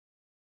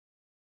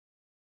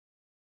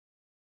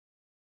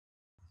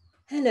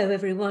Hello,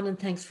 everyone, and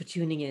thanks for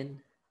tuning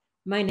in.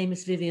 My name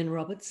is Vivian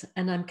Roberts,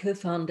 and I'm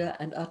co-founder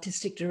and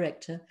artistic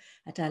director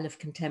at Aleph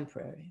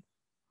Contemporary.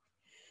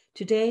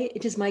 Today,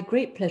 it is my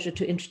great pleasure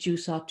to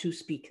introduce our two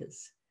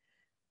speakers,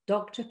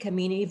 Dr.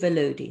 Kamini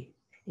Vellodi,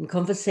 in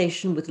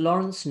conversation with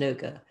Laurence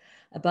Noga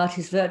about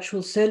his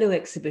virtual solo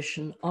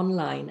exhibition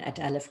online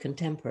at Aleph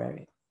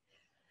Contemporary.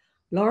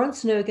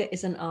 Laurence Noga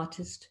is an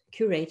artist,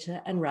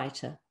 curator, and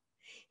writer.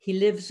 He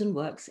lives and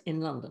works in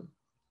London.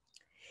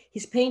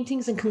 His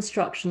paintings and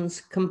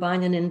constructions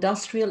combine an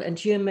industrial and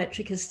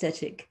geometric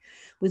aesthetic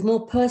with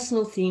more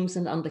personal themes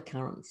and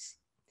undercurrents.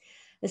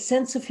 A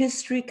sense of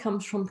history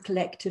comes from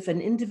collective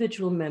and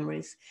individual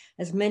memories,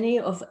 as many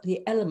of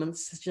the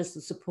elements, such as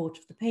the support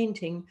of the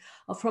painting,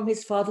 are from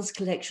his father's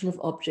collection of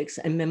objects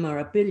and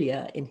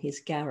memorabilia in his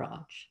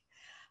garage.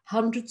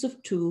 Hundreds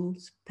of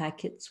tools,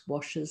 packets,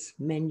 washers,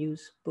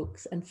 menus,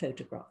 books, and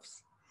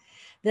photographs.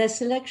 Their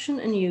selection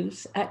and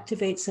use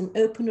activates an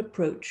open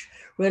approach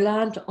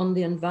reliant on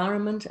the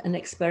environment and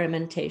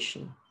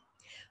experimentation,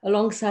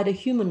 alongside a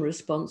human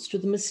response to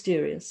the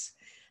mysterious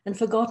and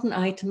forgotten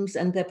items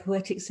and their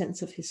poetic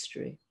sense of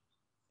history.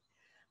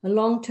 A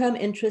long-term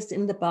interest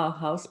in the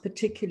Bauhaus,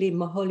 particularly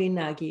Moholy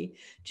Nagy,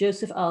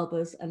 Joseph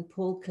Albers, and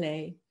Paul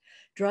Klee,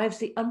 drives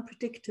the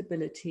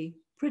predictability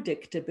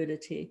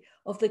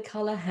of the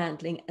color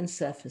handling and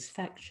surface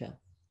facture.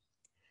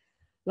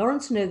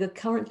 Laurence Noga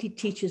currently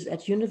teaches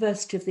at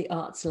University of the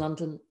Arts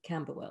London,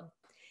 Camberwell.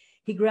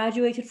 He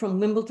graduated from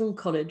Wimbledon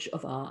College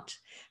of Art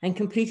and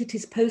completed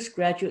his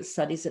postgraduate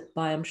studies at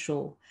Byam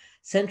Shaw,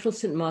 Central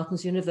St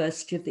Martin's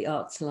University of the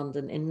Arts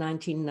London in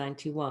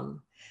 1991,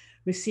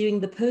 receiving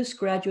the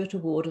Postgraduate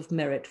Award of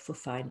Merit for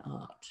Fine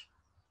Art.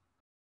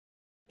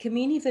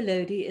 Kamini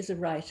Vellodi is a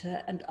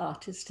writer and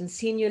artist and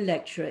senior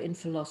lecturer in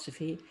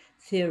philosophy,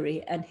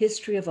 theory, and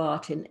history of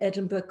art in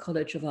Edinburgh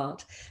College of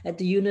Art at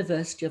the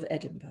University of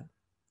Edinburgh.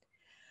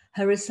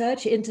 Her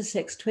research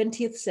intersects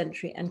 20th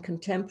century and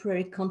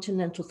contemporary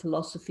continental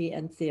philosophy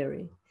and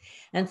theory,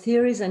 and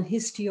theories and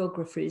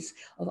historiographies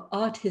of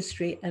art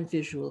history and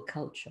visual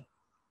culture.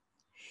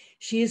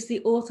 She is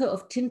the author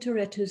of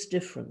Tintoretto's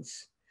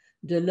Difference,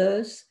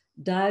 Deleuze,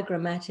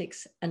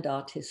 Diagrammatics, and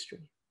Art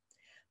History,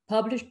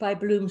 published by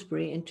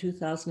Bloomsbury in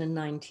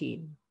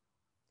 2019,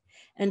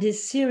 and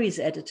is series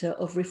editor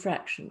of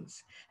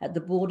Refractions at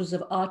the Borders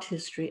of Art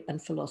History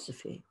and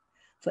Philosophy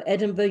for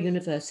Edinburgh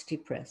University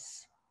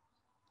Press.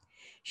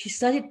 She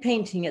studied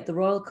painting at the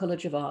Royal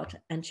College of Art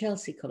and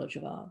Chelsea College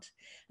of Art,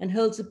 and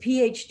holds a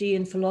PhD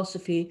in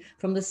philosophy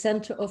from the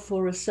Centre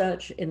for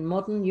Research in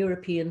Modern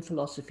European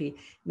Philosophy,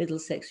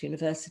 Middlesex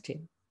University.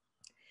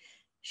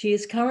 She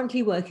is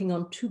currently working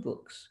on two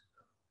books,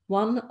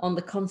 one on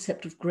the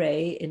concept of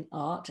grey in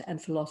art and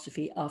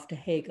philosophy after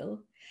Hegel,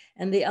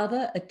 and the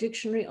other a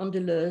dictionary on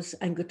Deleuze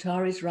and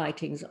Guattari's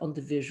writings on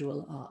the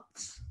visual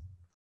arts.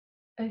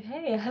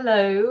 Okay,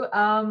 hello.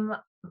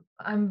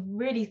 I'm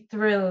really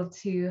thrilled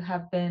to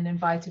have been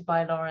invited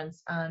by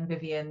Laurence and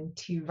Vivian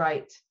to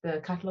write the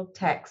catalogue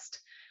text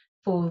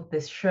for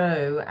this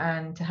show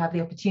and to have the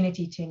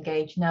opportunity to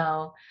engage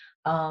now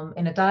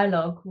in a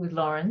dialogue with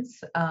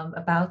Laurence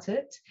about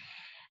it.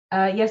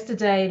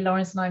 Yesterday,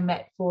 Laurence and I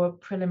met for a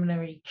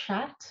preliminary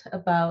chat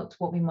about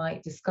what we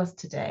might discuss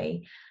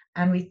today,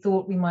 and we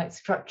thought we might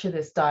structure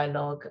this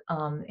dialogue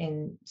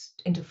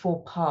into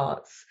four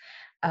parts.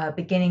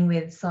 Beginning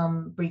with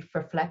some brief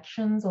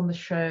reflections on the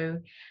show,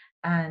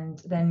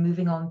 and then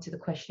moving on to the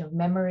question of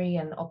memory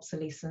and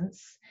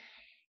obsolescence,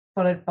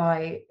 followed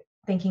by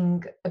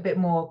thinking a bit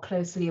more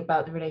closely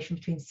about the relation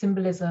between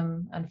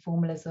symbolism and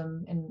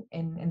formalism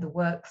in the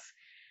works,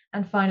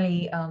 and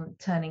finally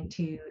turning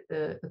to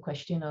the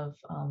question of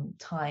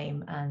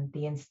time and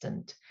the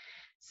instant.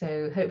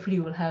 So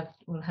hopefully we'll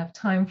have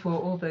time for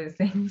all those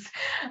things.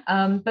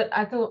 But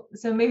I thought,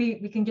 so maybe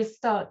we can just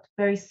start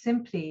very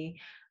simply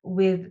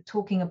with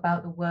talking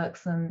about the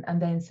works and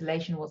the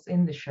installation, what's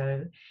in the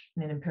show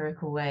in an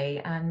empirical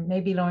way. And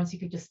maybe Laurence, you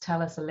could just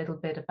tell us a little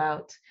bit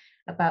about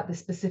the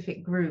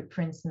specific group. For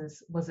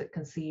instance, was it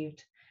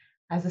conceived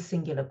as a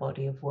singular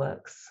body of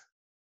works?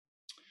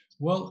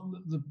 Well,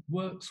 the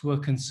works were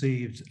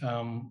conceived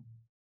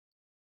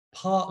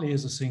partly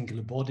as a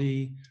singular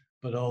body,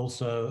 but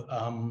also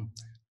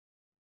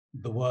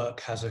the work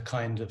has a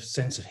kind of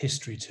sense of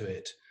history to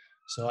it.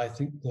 So I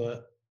think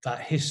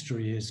that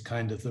history is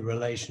kind of the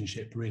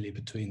relationship really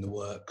between the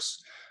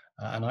works.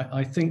 And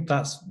I think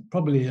that's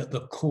probably at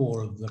the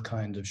core of the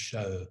kind of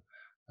show,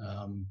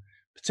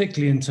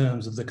 particularly in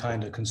terms of the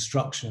kind of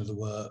construction of the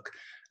work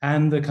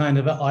and the kind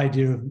of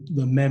idea of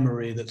the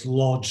memory that's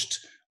lodged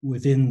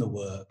within the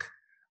work.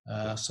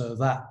 So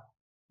that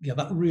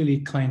really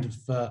kind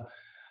of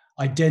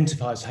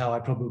identifies how I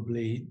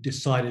probably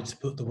decided to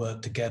put the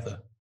work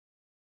together.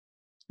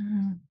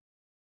 Mm-hmm.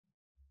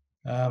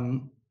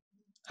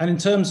 And in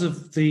terms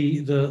of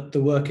the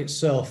work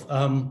itself,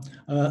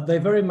 they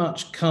very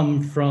much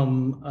come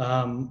from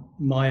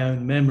my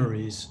own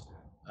memories,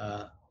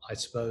 I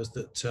suppose,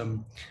 that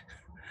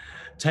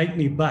take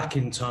me back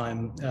in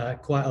time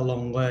quite a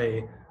long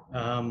way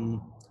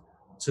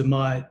to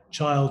my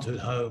childhood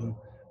home.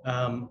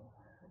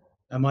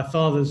 and my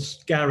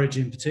father's garage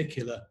in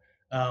particular,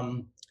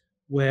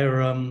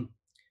 where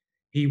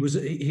he was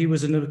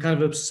a kind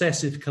of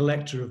obsessive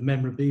collector of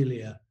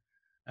memorabilia,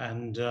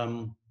 and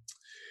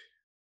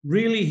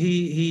really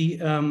he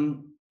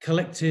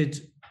collected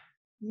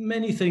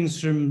many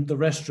things from the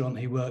restaurant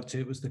he worked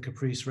at. It was the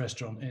Caprice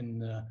restaurant in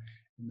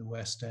the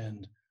West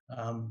End.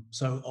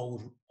 So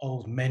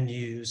old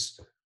menus,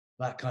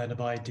 that kind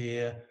of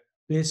idea,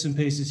 bits and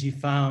pieces he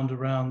found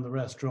around the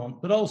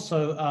restaurant, but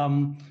also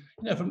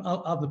from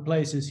other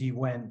places he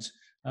went.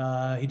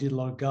 He did a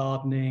lot of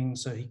gardening,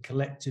 so he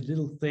collected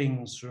little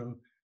things from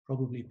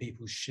probably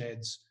people's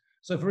sheds.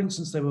 So, for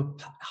instance, there were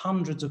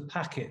hundreds of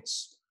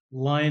packets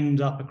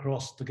lined up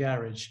across the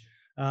garage,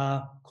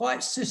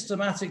 quite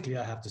systematically,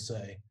 I have to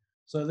say.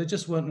 So they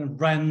just weren't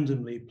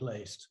randomly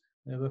placed;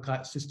 they were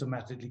quite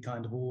systematically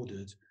kind of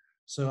ordered.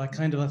 So I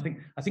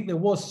think there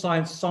was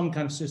some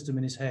kind of system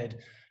in his head.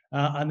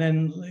 And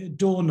then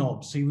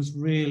doorknobs. He was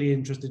really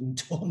interested in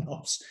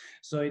doorknobs.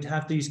 So he'd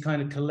have these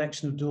kind of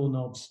collection of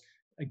doorknobs,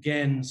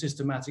 again,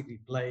 systematically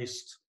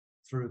placed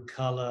through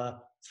color,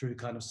 through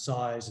kind of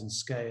size and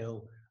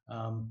scale.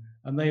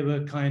 And they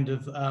were kind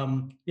of,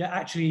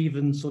 actually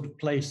even sort of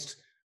placed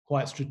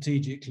quite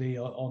strategically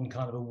on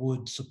kind of a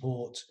wood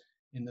support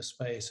in the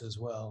space as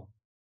well.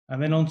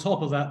 And then on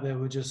top of that, there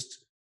were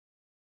just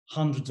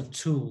hundreds of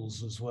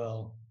tools as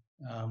well,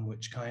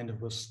 which kind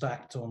of were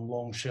stacked on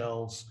long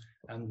shelves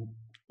and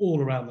all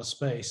around the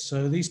space.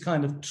 So these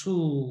kind of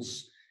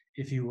tools,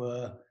 if you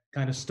were,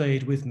 kind of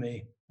stayed with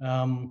me.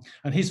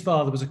 And his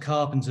father was a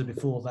carpenter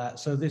before that.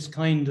 So this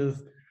kind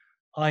of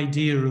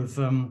idea of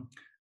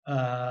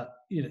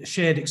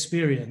shared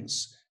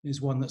experience is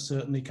one that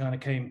certainly kind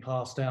of came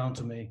passed down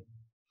to me.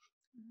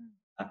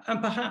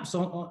 And perhaps,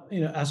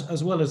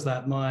 as well as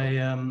that,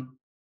 my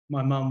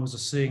mum was a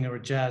singer, a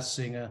jazz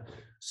singer.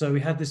 So we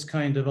had this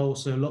kind of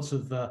also lots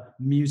of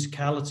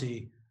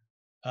musicality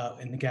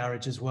in the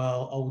garage as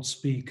well, old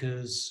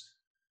speakers,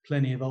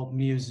 plenty of old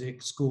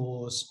music,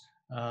 scores.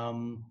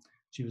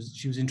 She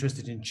was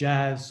interested in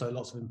jazz, so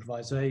lots of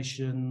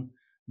improvisation,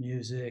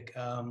 music,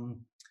 and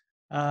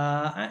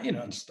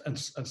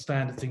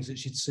standard things that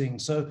she'd sing.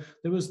 So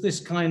there was this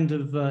kind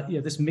of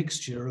this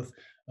mixture of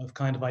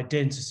kind of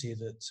identity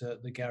that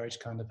the garage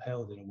kind of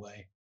held in a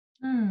way.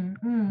 I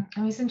mean,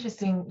 it's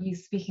interesting you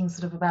speaking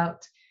sort of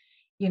about,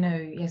 so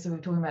we were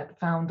talking about the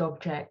found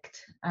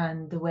object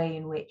and the way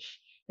in which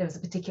there was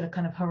a particular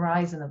kind of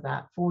horizon of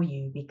that for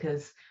you,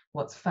 because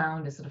what's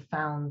found is sort of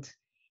found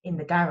in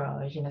the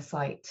garage in a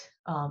site,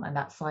 and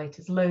that site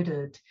is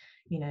loaded,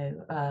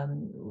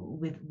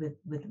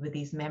 with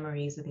these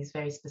memories, with these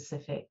very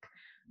specific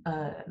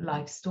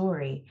life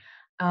story,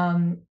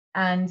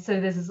 and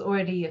so there's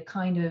already a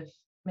kind of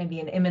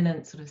maybe an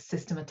imminent sort of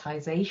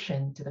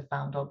systematization to the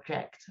found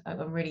object.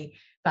 I'm really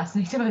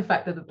fascinated by the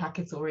fact that the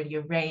packet's already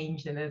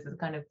arranged and there's a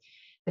kind of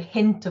the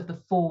hint of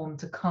the form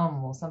to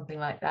come or something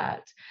like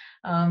that.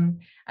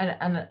 And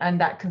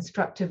that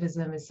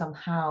constructivism is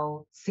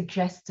somehow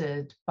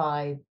suggested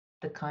by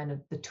the kind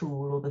of the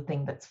tool or the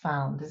thing that's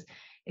found.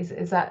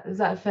 Is that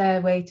a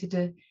fair way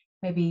to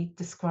maybe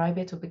describe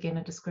it or begin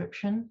a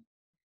description?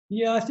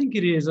 Yeah, I think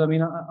it is. I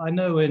mean, I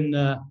know when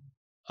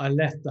I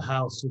left the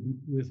house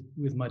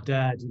with my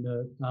dad,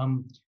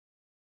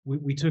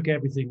 we took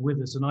everything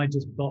with us, and I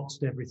just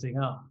boxed everything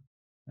up,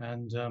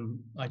 and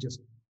I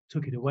just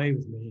took it away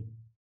with me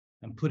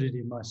and put it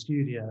in my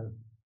studio.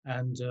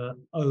 And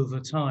over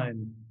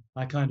time,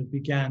 I kind of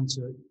began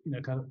to,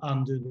 kind of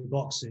undo the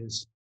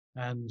boxes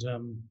and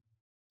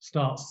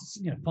start,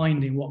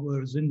 finding what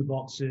was in the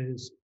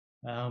boxes,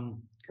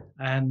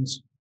 and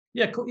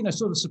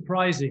sort of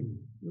surprising,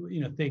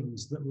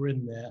 things that were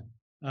in there.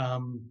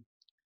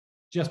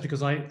 Just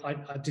because I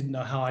didn't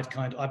know how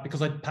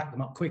because I'd packed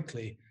them up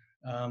quickly.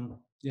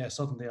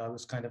 Suddenly I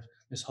was kind of,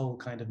 this whole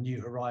kind of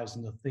new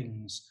horizon of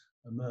things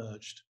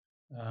emerged.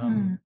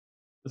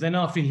 But then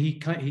after he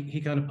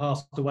kind of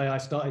passed away, I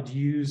started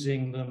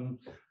using them,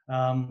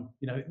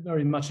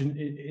 very much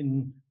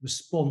in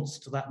response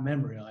to that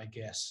memory, I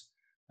guess.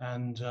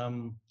 And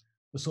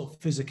the sort of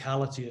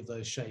physicality of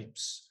those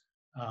shapes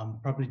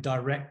probably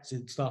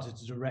started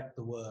to direct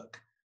the work.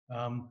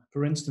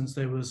 For instance,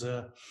 there was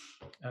a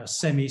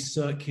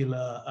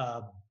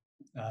semicircular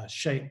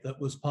shape that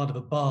was part of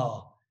a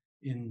bar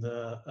in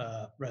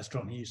the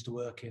restaurant he used to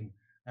work in.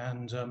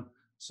 And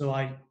so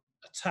I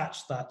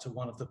attached that to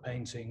one of the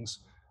paintings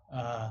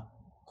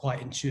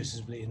quite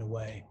intuitively in a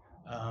way.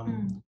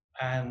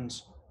 And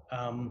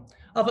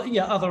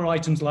other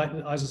items like,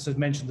 as I said,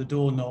 mentioned the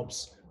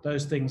doorknobs,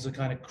 those things are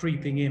kind of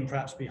creeping in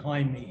perhaps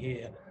behind me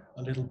here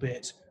a little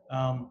bit.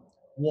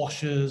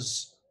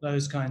 Washers,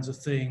 those kinds of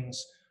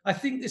things. I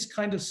think this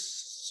kind of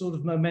sort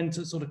of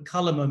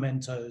color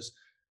mementos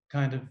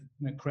kind of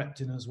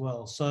crept in as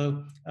well.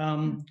 So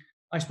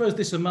I suppose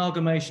this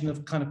amalgamation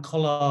of kind of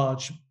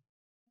collage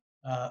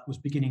was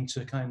beginning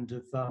to kind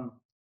of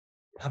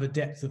have a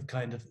depth of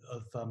kind of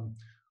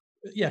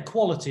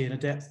quality and a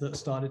depth that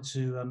started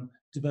to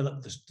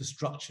develop the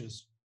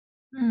structures.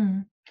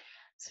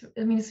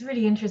 I mean, it's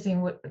really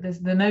interesting what there's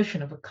the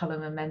notion of a color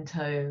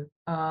memento,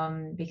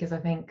 because I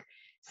think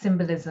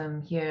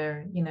symbolism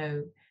here,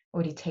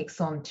 already takes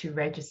on two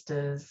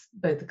registers,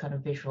 both the kind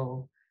of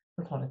visual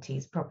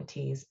qualities,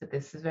 properties, but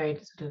this is very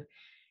sort of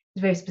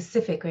very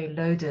specific, very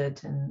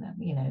loaded, and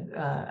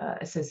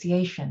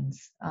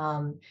associations.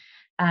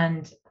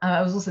 And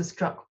I was also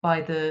struck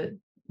by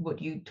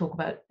what you talk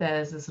about there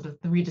as a sort of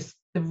the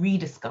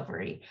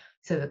rediscovery.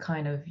 So the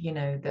kind of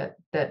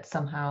that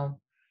somehow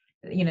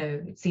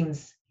it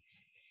seems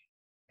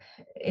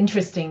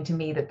interesting to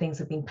me that things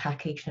have been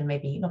packaged and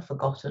maybe not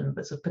forgotten,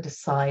 but sort of put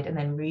aside and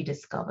then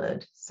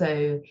rediscovered.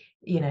 So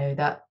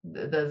that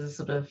there's a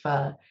sort of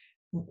a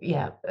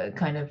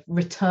kind of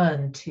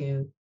return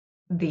to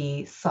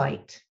the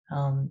site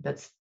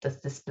that's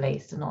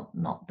displaced and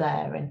not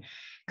there. And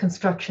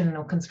construction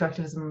or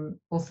constructivism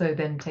also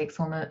then takes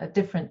on a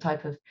different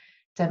type of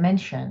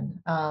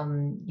dimension.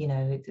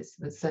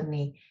 It's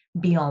certainly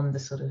beyond the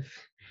sort of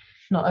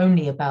not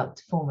only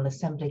about formal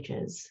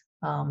assemblages,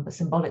 but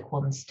symbolic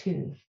ones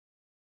too.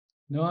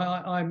 No,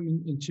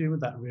 I'm in tune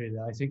with that, really.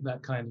 I think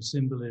that kind of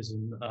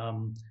symbolism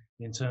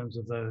in terms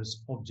of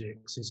those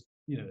objects is,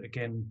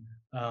 again,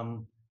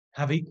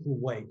 have equal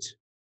weight.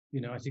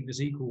 I think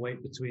there's equal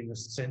weight between the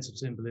sense of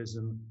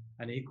symbolism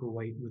and equal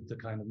weight with the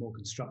kind of more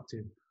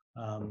constructive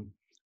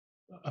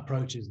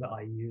approaches that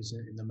I use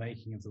in the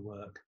making of the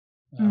work.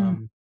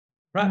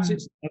 Perhaps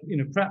it's,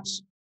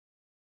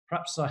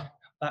 perhaps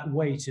that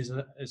weight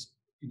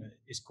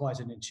is quite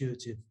an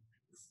intuitive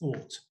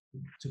thought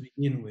to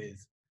begin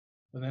with.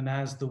 And then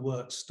as the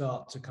works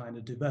start to kind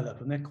of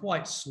develop, and they're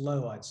quite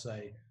slow, I'd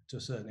say, to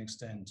a certain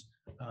extent,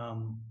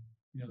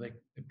 they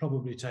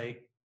probably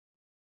take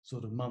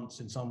sort of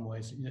months in some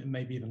ways,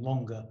 maybe even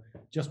longer,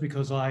 just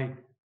because I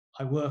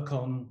work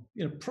on,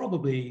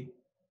 probably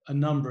a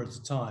number at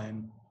a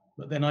time,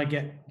 but then I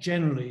get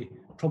generally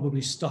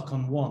probably stuck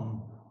on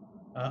one,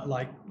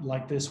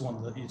 like this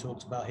one that you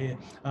talked about here.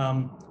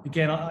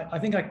 Again, I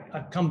think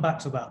I've come back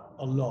to that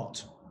a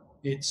lot.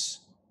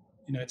 It's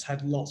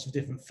had lots of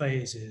different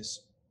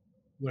phases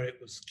where it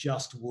was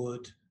just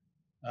wood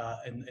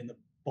in the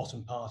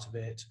bottom part of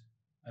it,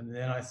 and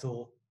then I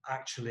thought,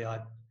 actually,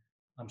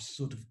 I'm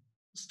sort of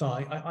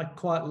starting. I'd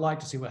quite like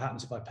to see what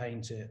happens if I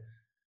paint it.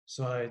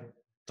 So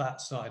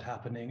that started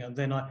happening, and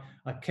then I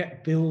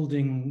kept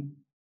building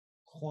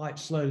quite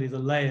slowly the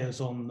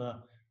layers on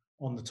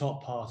the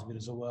top part of it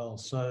as well.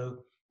 So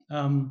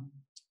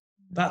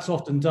that's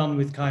often done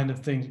with kind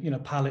of things,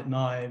 palette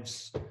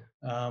knives,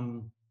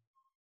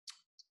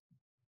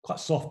 quite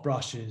soft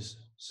brushes.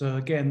 So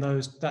again,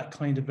 that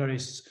kind of very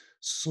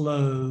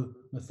slow,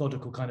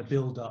 methodical kind of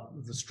build up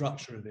of the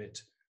structure of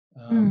it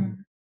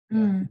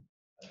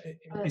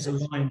is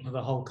aligned to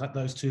the whole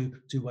those two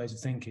ways of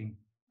thinking.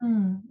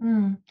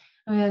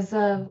 I mean,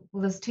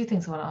 there's two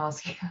things I want to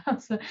ask you.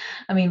 So,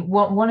 I mean,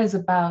 one is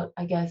about,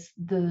 I guess,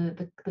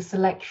 the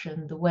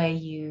selection, the way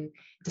you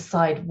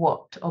decide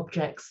what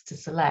objects to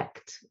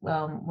select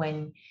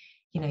when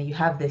you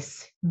have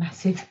this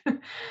massive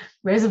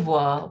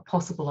reservoir of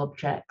possible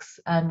objects,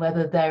 and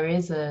whether there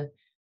is a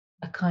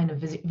kind of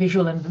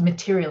visual and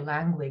material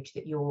language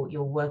that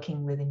you're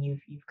working with and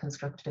you've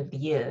constructed over the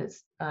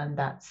years, and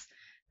that's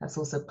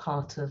also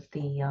part of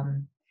the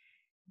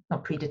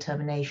not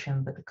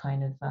predetermination, but the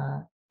kind of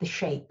the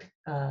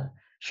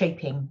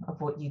shaping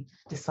of what you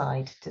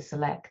decide to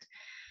select.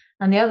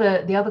 And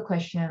the other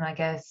question, I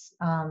guess,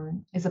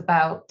 is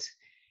about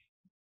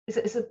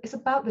it's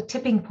about the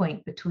tipping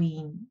point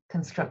between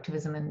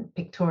constructivism and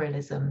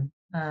pictorialism.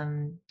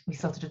 We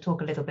started to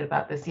talk a little bit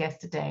about this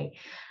yesterday,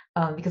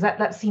 because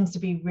that seems to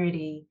be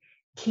really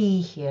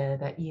key here,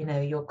 that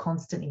you're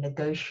constantly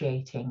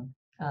negotiating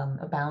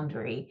a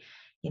boundary.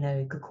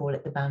 You could call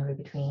it the boundary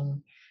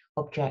between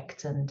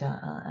object and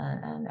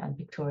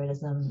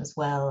pictorialism as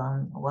well,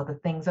 or other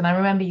things. And I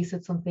remember you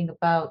said something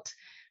about,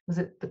 was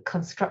it the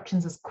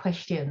constructions as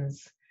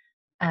questions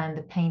and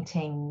the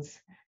paintings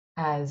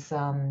as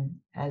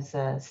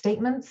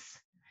statements,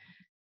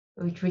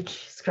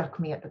 which struck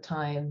me at the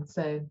time.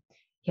 So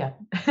yeah,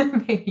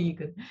 maybe you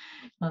could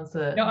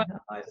answer. Yeah,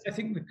 I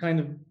think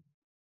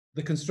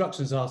the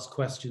constructions ask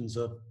questions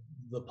of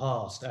the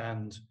past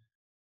and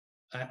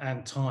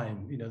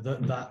time.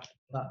 That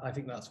I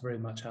think that's very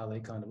much how they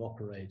kind of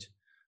operate,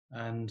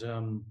 and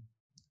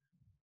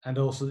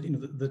also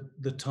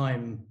the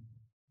time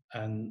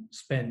and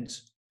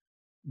spent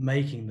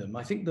making them.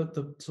 I think that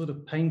the sort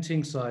of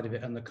painting side of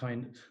it and the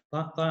kind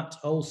that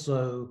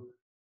also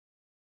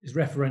is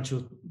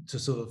referential to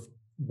sort of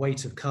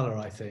weight of color.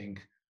 I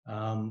think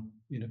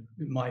it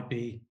might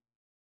be,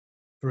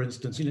 for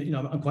instance,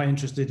 I'm quite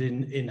interested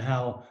in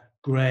how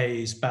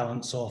greys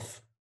balance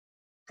off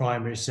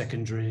primaries,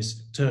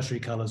 secondaries, tertiary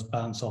colors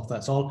balance off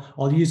that. So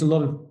I'll use a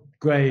lot of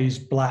greys,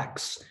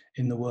 blacks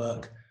in the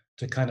work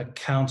to kind of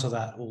counter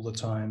that all the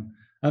time.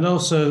 And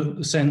also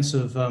the sense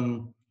of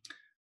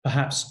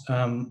perhaps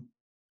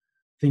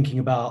thinking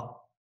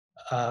about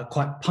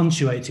quite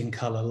punctuating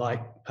color,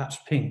 like perhaps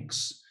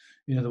pinks,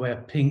 the way a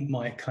pink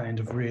might kind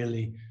of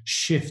really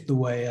shift the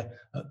way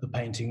the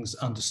painting's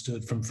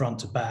understood from front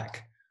to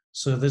back.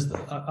 So there's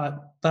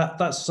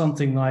that's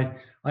something I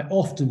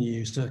often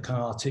use to kind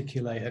of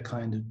articulate a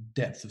kind of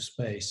depth of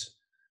space,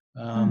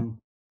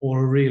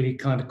 or a really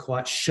kind of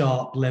quite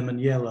sharp lemon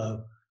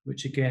yellow,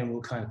 which again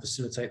will kind of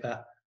facilitate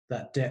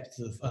that depth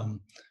of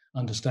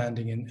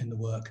understanding in the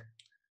work.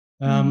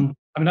 I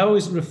mean, I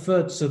always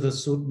referred to the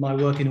sort of my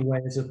work in a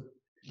way as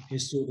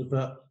is sort of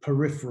a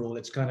peripheral.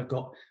 It's kind of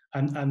got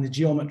and the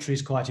geometry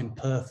is quite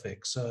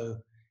imperfect. So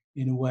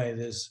in a way,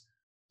 there's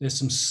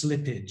some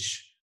slippage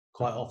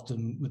quite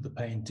often with the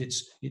paint.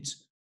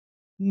 It's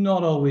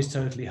not always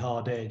totally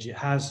hard edge. It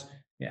has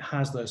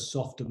those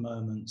softer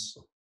moments.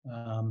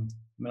 I mean,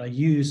 I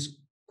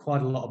use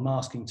quite a lot of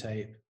masking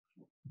tape,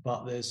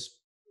 but there's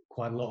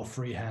quite a lot of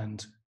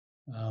freehand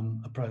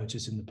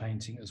approaches in the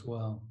painting as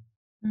well.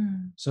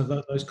 So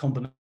those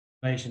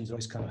combinations are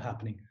always kind of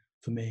happening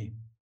for me.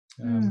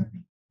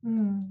 I'm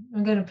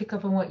going to pick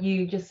up on what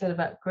you just said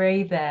about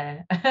grey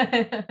there.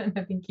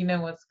 I think you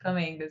know what's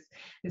coming.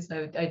 This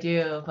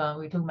idea of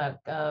we were talking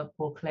about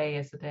Paul Klee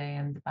yesterday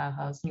and the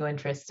Bauhaus, your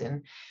interest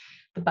in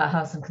the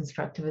Bauhaus and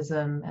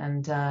constructivism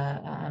and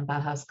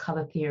Bauhaus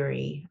color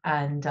theory,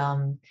 and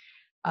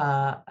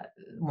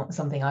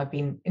something I've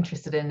been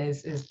interested in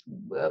is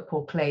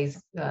Paul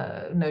Klee's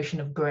notion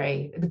of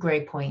grey, the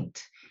grey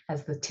point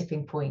as the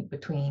tipping point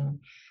between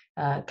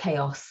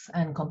chaos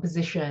and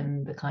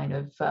composition, the kind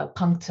of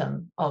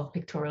punctum of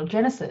pictorial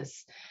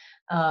genesis.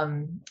 Yeah,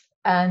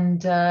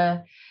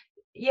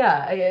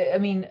 I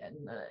mean,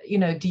 you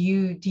know, do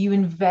you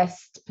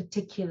invest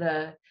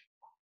particular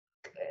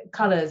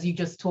colors? You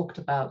just talked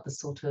about the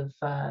sort of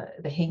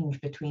the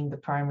hinge between the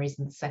primaries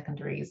and the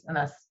secondaries, and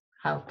that's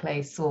how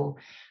Klee saw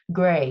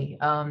grey,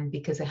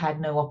 because it had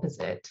no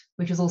opposite,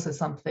 which is also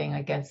something,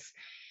 I guess,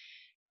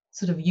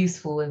 sort of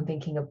useful in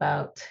thinking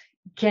about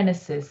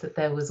Genesis, that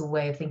there was a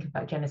way of thinking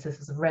about Genesis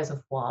as a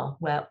reservoir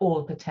where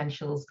all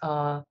potentials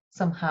are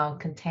somehow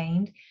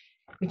contained,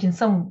 which in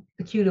some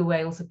peculiar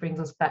way also brings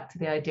us back to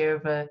the idea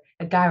of a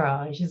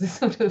garage as a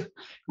sort of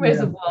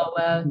reservoir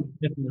where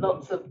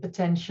lots of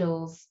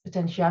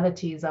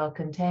potentialities are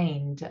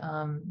contained,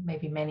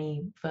 maybe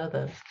many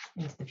further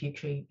into the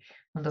future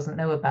one doesn't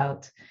know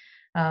about.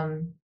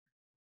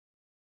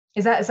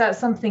 Is that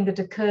something that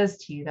occurs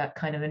to you, that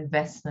kind of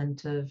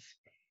investment of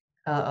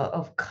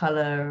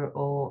color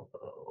or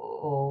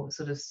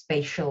sort of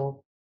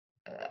spatial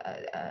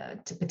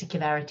to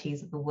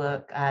particularities of the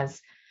work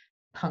as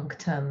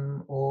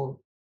punctum or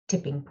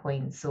tipping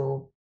points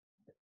or,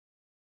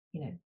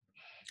 you know,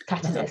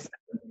 catalyst?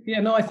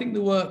 Yeah, no, I think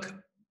the work,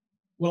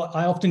 well,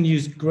 I often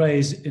use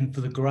greys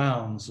for the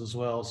grounds as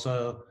well,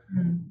 so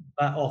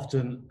that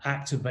often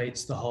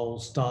activates the whole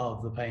style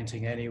of the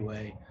painting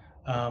anyway.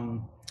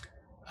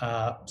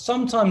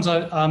 Sometimes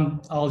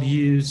I'll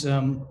use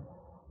an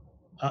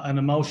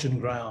emulsion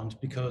ground,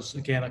 because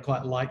again I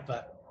quite like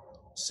that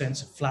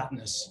sense of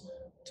flatness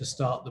to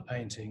start the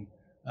painting,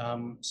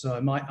 so I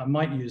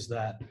might use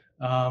that.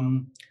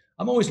 I'm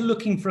always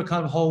looking for a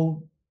kind of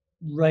whole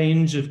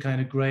range of kind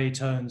of grey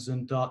tones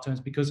and dark tones,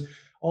 because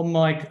on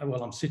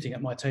I'm sitting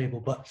at my table,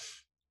 but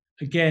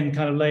again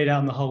kind of laid out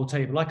on the whole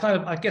table,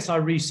 I guess I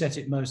reset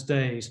it most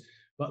days,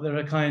 but there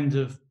are kind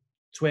of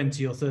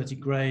 20 or 30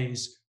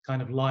 greys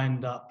kind of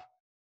lined up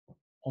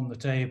on the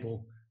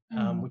table,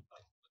 which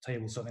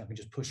table something I can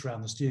just push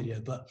around the studio,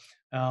 but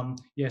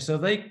yeah, so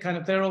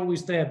they're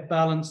always there,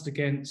 balanced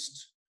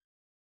against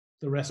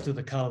the rest of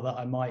the color that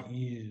I might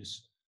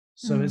use.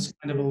 So it's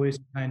kind of always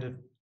kind of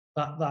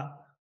that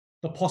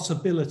the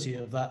possibility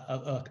of that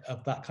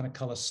kind of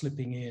color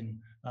slipping in,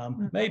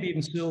 maybe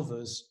even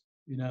silvers,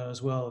 you know,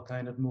 as well,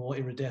 kind of more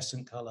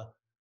iridescent color.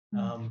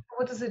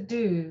 What does it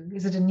do?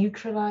 Is it a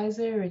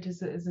neutralizer?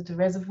 Is it a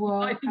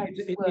reservoir?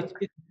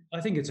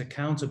 I think it's a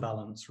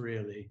counterbalance,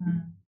 really.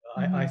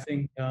 I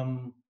think,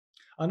 and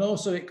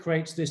also it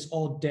creates this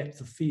odd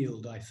depth of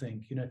field, I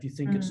think. You know, if you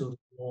think of sort of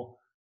more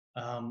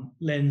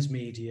lens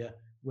media,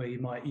 where you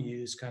might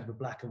use kind of a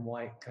black and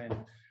white kind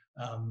of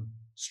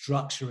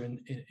structure in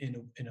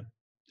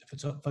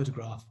a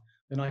photograph,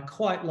 then I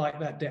quite like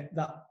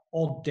that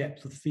odd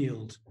depth of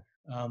field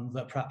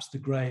that perhaps the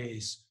grey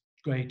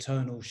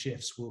tonal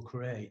shifts will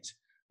create.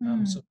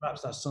 So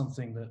perhaps that's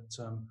something that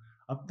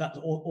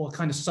or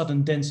kind of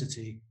sudden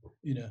density,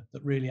 you know,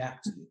 that really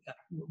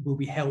will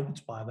be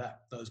helped by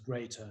those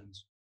grey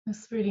tones.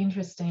 That's really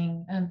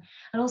interesting, and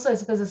also I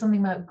suppose there's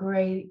something about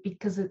grey,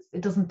 because it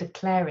doesn't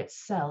declare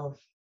itself;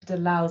 it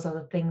allows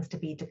other things to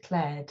be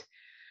declared.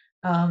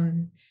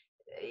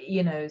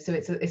 You know, so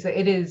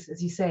it is,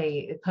 as you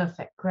say, a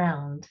perfect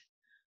ground,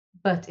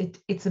 but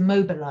it's a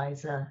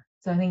mobilizer.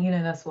 So I think, you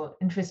know, that's what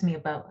interests me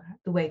about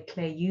the way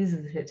Klee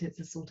uses it. It's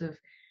a sort of,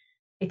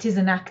 it is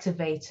an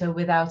activator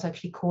without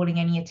actually calling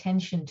any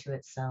attention to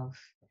itself.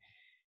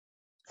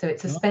 So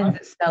it suspends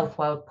itself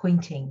while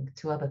pointing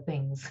to other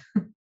things.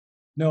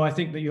 No, I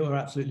think that you're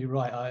absolutely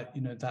right.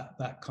 You know,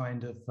 that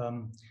kind of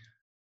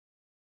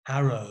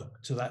arrow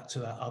to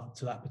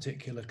that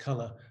particular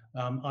color.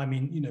 I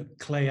mean, you know,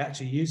 Klee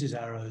actually uses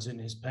arrows in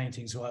his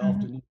painting, so I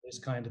often use this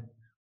kind of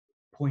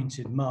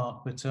pointed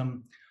mark. But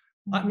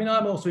I mean,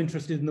 I'm also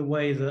interested in the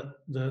way that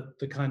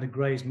the kind of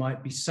greys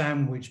might be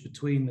sandwiched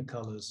between the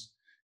colours.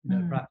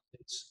 Perhaps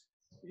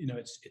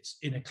it's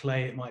in a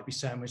clay. It might be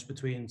sandwiched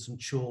between some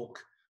chalk,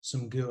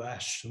 some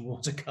gouache, some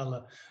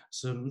watercolor,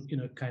 some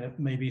kind of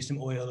maybe some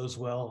oil as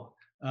well.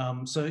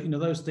 So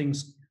those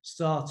things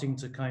starting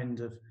to kind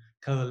of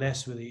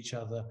coalesce with each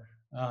other.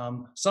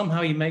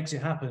 Somehow he makes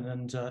it happen,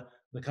 and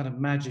the kind of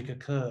magic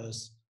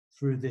occurs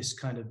through this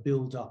kind of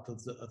build up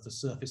of the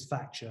surface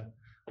facture.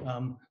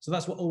 So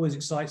that's what always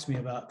excites me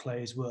about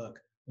Clay's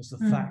work, is the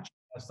facture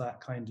as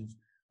that kind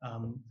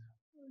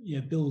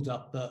of build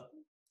up that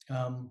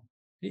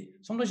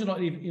sometimes you're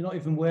not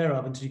even aware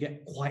of until you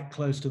get quite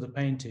close to the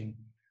painting,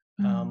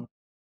 and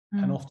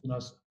often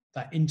as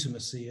that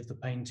intimacy of the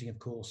painting, of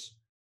course,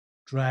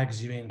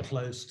 drags you in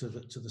close to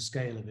the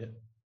scale of it.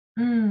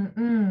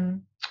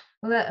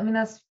 Well, I mean,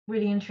 that's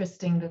really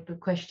interesting, that the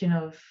question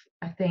of,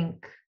 I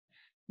think,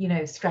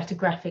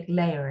 stratigraphic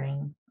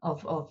layering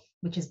of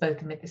which is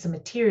both it's a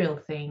material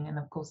thing, and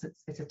of course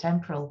it's a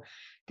temporal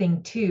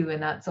thing too,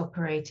 and that's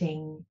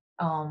operating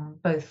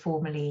both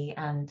formally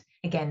and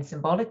again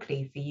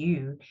symbolically for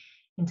you,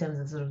 in terms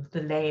of sort of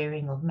the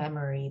layering of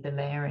memory, the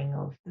layering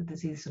of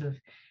these sort of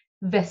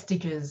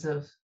vestiges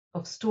of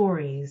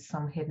stories,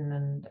 some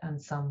hidden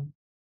and some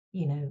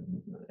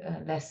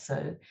less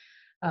so,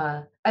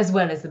 as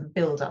well as the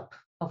build-up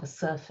of a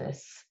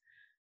surface.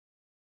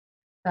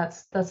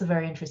 That's a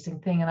very interesting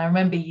thing. And I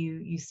remember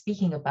you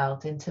speaking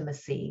about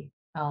intimacy,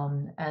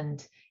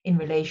 and in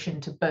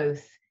relation to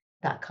both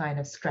that kind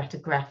of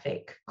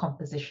stratigraphic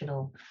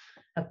compositional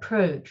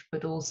approach,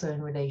 but also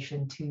in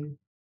relation to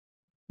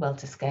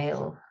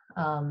scale.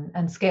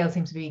 And scale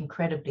seems to be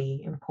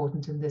incredibly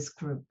important in this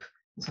group.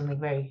 Something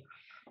very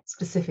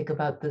specific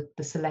about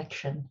the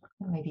selection.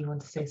 Maybe you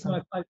want to say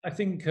something. I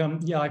think,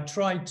 I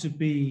tried to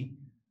be,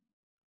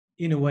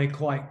 in a way,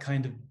 quite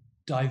kind of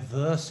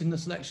diverse in the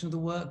selection of the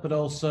work, but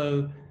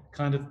also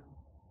kind of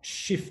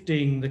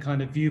shifting the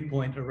kind of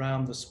viewpoint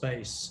around the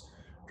space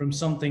from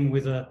something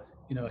with a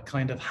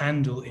kind of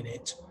handle in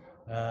it,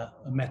 a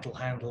metal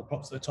handle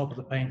propped at the top of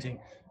the painting,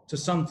 to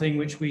something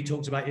which we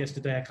talked about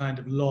yesterday, a kind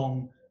of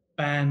long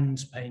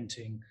band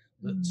painting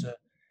that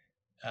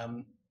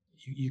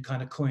you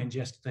kind of coined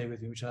yesterday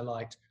with me, which I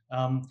liked.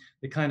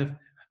 The kind of,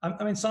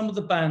 I mean, some of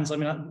the bands, I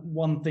mean,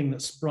 one thing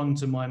that sprung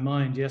to my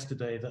mind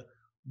yesterday, that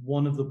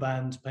one of the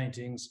band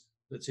paintings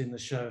that's in the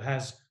show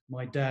has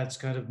my dad's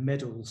kind of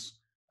medals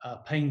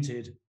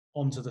painted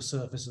onto the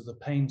surface of the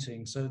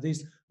painting. So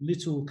these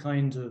little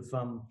kind of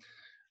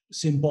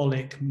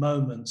symbolic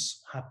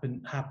moments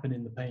happen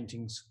in the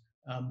paintings.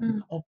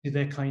 Obviously,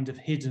 they're kind of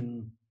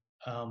hidden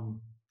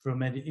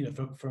from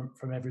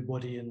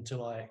everybody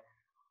until I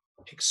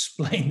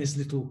explain this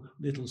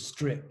little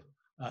strip,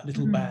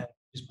 little band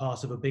is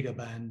part of a bigger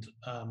band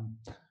on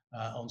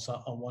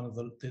one of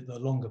the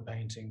longer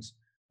paintings.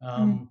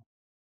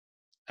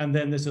 And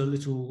then there's a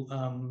little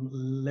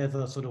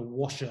leather sort of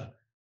washer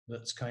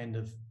that's kind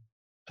of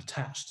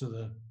attached to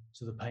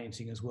the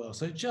painting as well.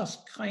 So it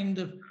just kind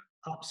of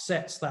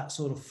upsets that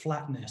sort of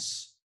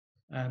flatness,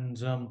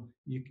 and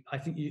I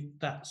think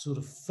that sort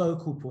of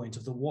focal point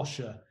of the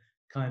washer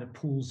kind of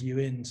pulls you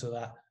into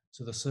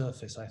the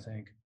surface, I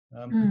think.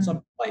 So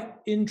I'm quite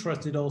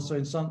interested also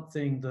in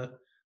something that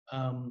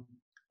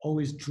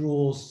always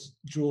draws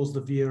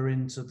the viewer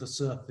into the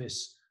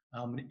surface.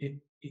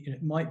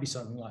 It might be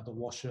something like the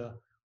washer,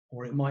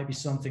 or it might be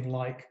something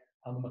like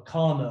the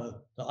Meccano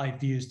that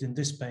I've used in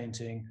this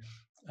painting.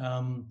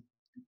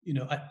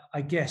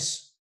 I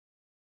guess,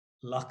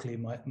 luckily,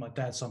 my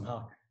dad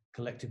somehow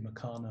collected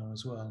Meccano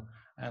as well,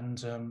 and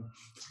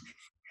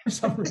for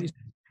some reason,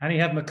 and he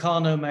had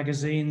Meccano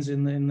magazines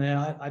in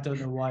there. I don't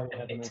know why he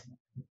had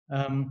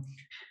them.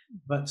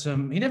 But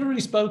he never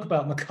really spoke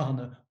about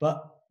Meccano,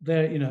 but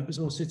there, it was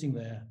all sitting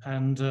there.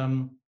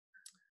 And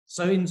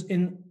so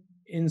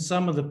in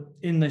some of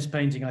in this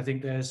painting, I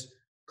think there's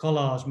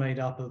collage made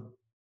up of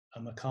a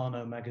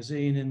Meccano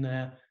magazine in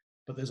there,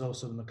 but there's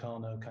also the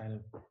Meccano kind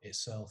of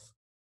itself.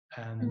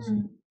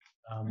 And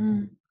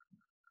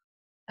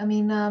I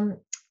mean, I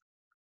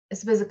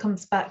suppose it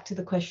comes back to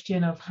the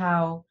question of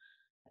how,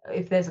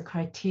 if there's a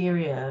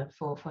criteria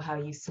for how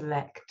you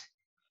select,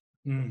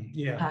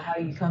 how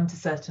you come to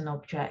certain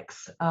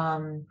objects.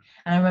 And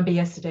I remember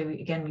yesterday,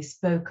 we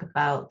spoke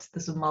about the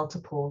sort of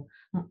multiple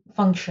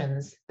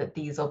functions that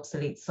these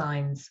obsolete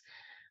signs,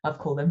 I've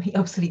called them the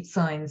obsolete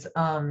signs,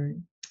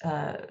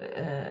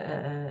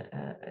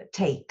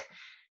 take,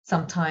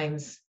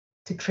 sometimes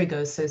to trigger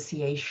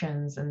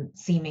associations and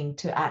seeming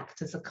to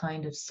act as a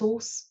kind of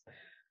source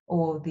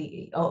of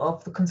the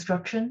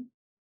construction,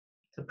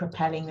 so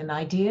propelling an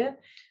idea,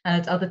 and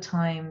at other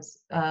times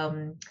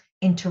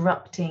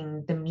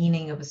interrupting the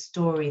meaning of a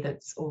story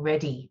that's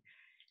already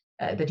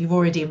that you've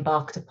already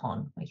embarked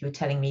upon. Like you were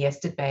telling me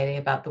yesterday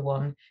about the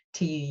one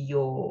to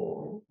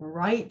your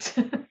right,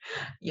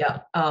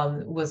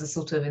 was a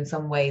sort of, in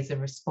some ways, a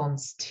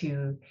response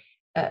to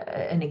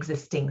an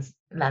existing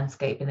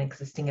landscape, an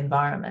existing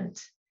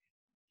environment.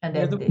 And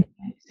then the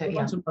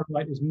one to my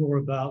right is more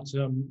about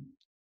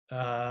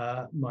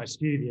my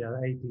studio,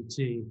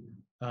 APT,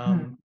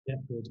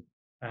 Deptford,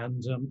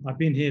 and I've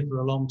been here for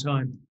a long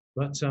time.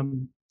 But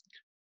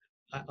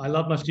I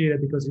love my studio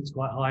because it's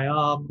quite high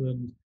up,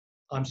 and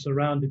I'm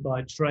surrounded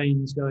by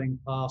trains going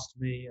past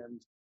me,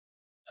 and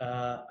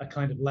a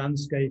kind of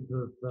landscape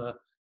of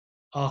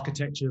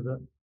architecture that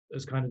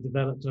has kind of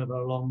developed over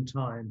a long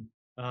time.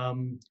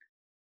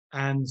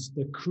 And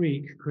the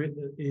creek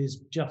is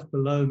just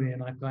below me,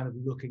 and I'm kind of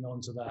looking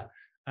onto that.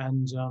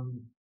 And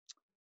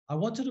I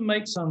wanted to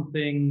make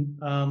something,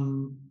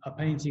 a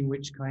painting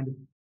which kind of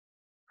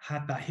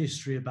had that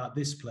history about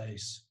this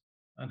place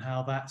and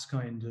how that's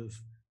kind of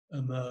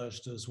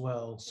emerged as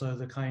well. So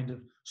the kind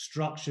of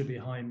structure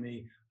behind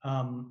me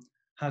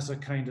has a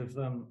kind of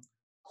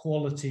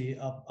quality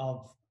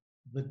of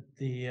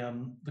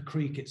the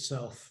creek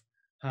itself,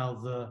 how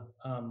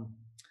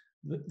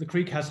the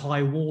creek has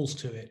high walls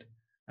to it.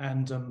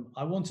 And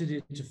I wanted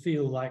it to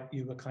feel like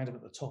you were kind of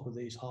at the top of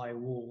these high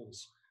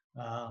walls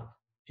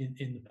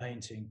in the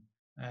painting.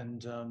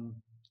 And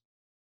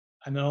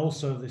then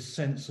also this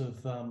sense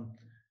of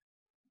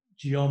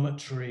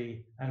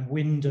geometry and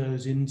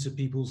windows into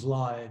people's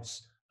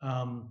lives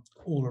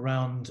all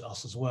around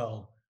us as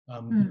well.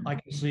 I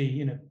can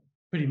see,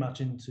 pretty much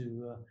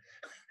into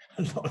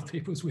a lot of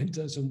people's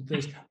windows, and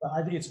this, but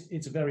I think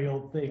it's a very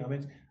odd thing. I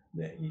mean,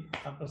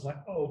 I was like,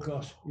 oh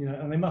gosh,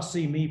 and they must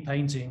see me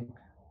painting,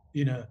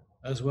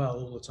 as well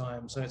all the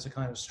time. So it's a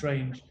kind of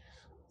strange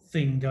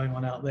thing going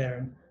on out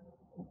there,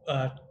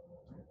 and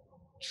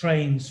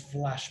trains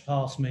flash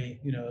past me,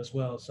 as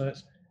well. So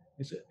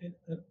it's an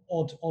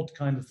odd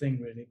kind of thing,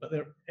 really. But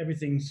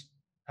everything's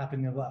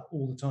happening like that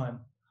all the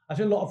time. I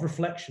feel a lot of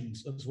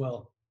reflections as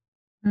well.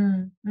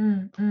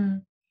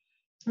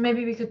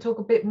 Maybe we could talk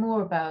a bit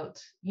more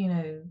about,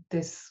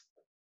 this,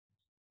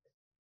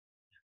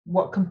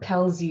 what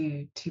compels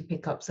you to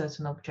pick up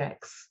certain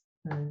objects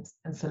and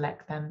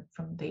select them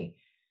from the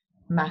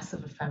mass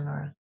of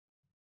ephemera.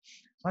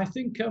 I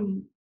think,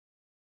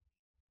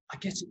 I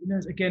guess,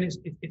 again,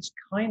 it's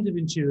kind of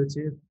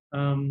intuitive.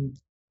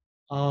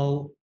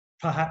 I'll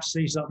perhaps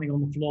see something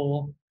on the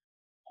floor,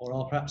 or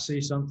I'll perhaps see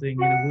something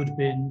in a wood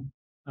bin,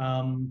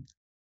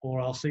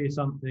 or I'll see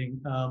something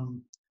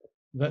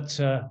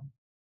that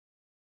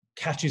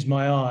catches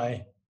my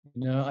eye.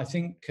 I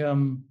think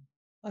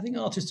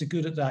artists are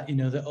good at that.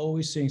 They're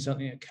always seeing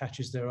something that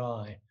catches their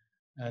eye,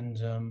 and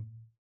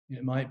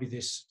it might be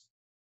this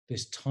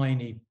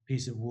tiny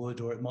piece of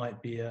wood, or it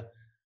might be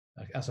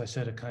as I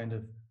said, a kind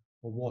of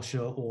a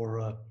washer,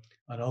 or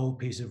an old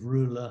piece of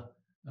ruler,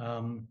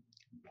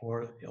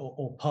 or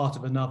part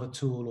of another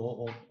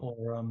tool,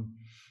 or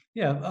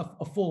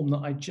a form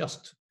that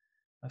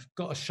I've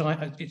got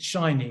it's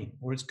shiny,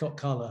 or it's got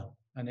color,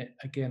 and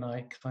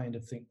I kind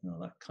of think,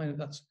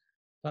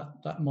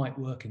 that might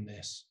work in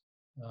this.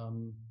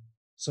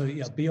 So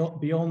yeah,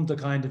 beyond the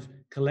kind of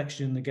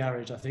collection in the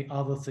garage, I think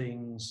other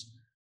things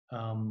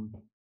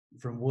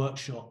from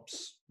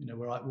workshops,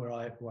 where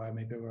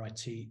I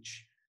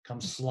teach, come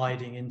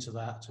sliding into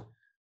that.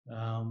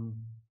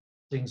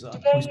 Things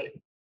that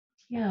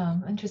yeah,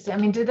 interesting. I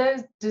mean, do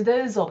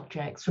those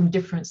objects from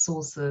different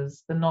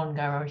sources, the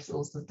non-garage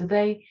sources, do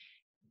they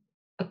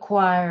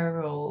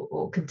acquire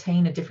or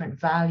contain a different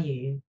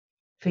value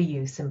for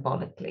you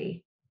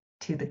symbolically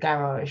to the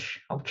garage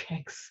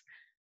objects?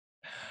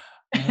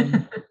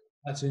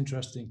 That's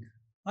interesting.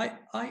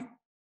 I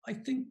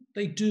think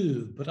they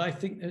do, but I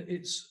think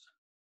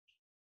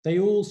they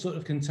all sort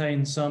of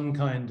contain some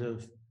kind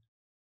of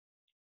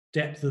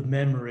depth of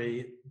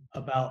memory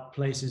about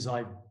places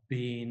I've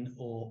been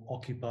or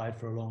occupied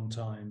for a long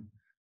time.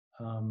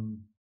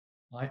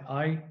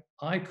 I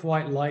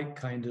quite like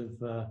kind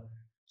of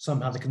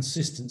somehow the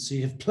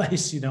consistency of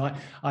place.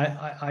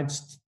 I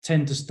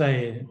tend to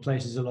stay in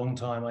places a long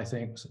time, I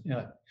think.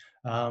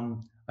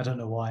 I don't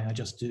know why, I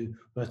just do.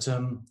 But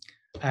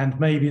and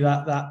maybe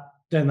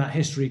then that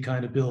history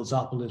kind of builds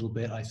up a little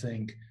bit, I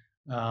think.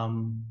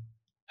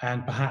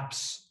 And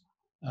perhaps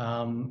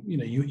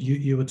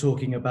you were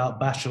talking about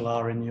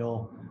Bachelard in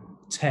your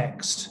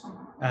text,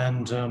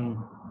 and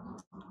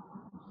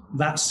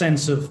that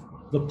sense of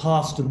the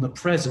past and the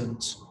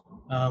present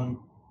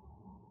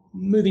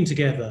moving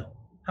together,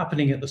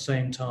 happening at the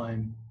same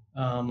time.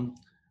 And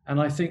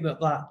I think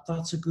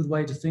that's a good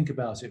way to think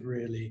about it,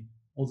 really.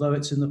 Although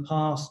it's in the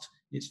past,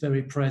 it's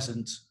very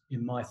present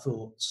in my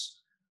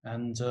thoughts.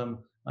 And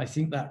I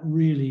think that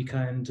really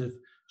kind of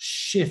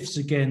shifts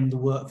again the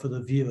work for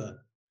the viewer.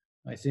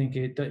 I think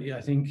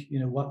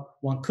what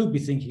one could be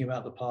thinking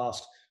about the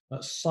past,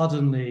 but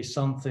suddenly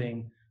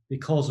something,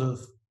 because of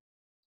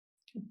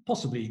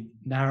possibly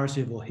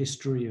narrative or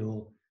history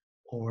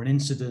or an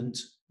incident,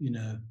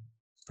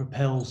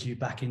 propels you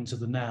back into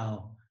the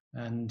now.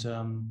 And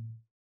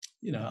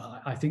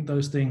I think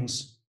those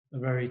things are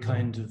very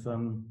kind of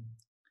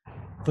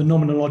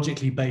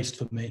phenomenologically based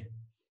for me.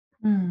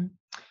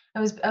 I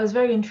was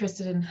very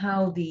interested in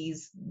how the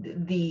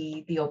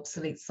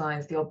obsolete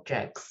signs, the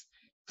objects,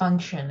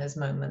 function as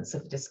moments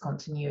of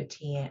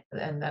discontinuity,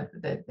 and that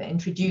they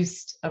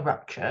introduced a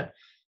rupture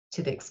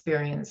to the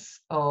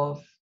experience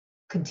of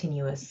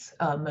continuous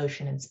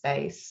motion in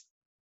space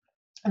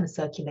and the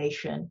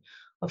circulation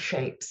of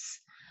shapes.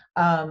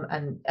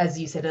 And as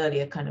you said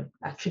earlier, kind of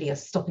actually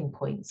as stopping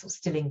points or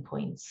stilling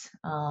points,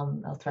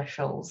 or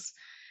thresholds,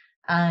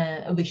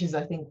 which is,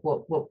 I think,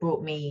 what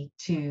brought me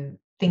to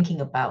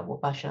thinking about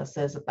what Bashar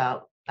says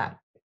about that,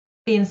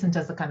 the instant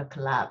as a kind of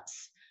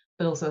collapse,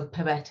 but also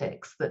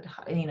poetics that,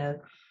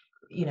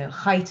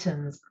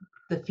 heightens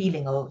the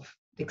feeling of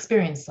the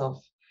experience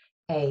of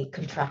a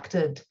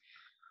contracted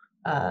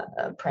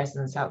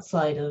presence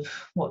outside of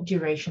what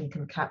duration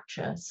can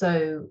capture.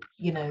 So,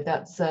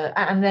 that's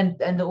and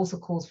it also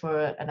calls for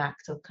an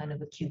act of kind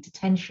of acute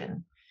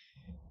attention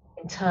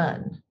in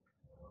turn.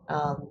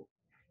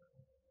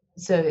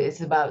 So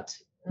it's about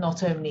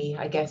not only,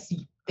 I guess,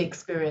 the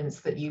experience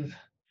that you've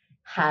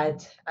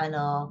had and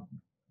are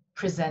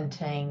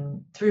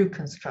presenting through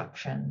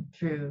construction,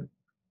 through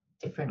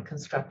different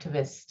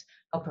constructivist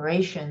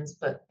operations,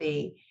 but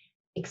the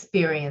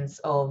experience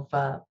of,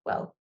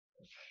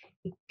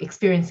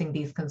 experiencing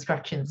these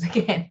constructions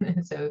again.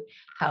 So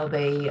how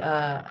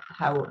they're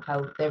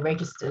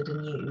registered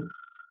anew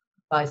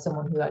by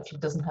someone who actually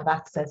doesn't have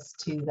access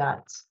to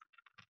that,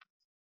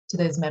 to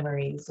those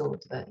memories, or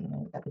to that,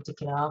 that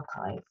particular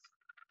archive.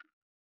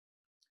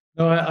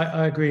 No,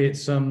 I agree.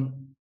 It's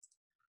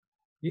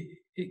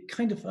it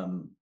kind of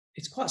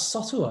it's quite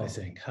subtle, I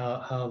think,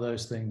 how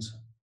those things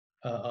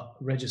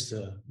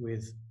register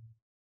with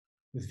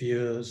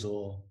viewers,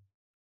 or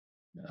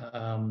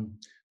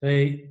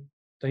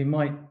they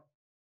might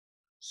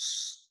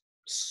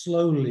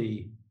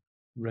slowly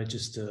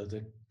register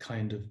the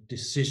kind of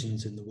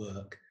decisions in the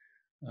work,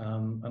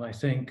 and I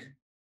think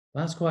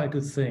that's quite a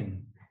good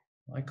thing.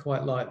 I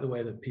quite like the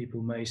way that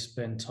people may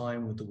spend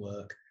time with the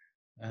work,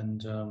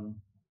 and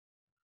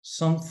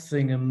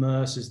something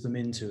immerses them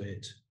into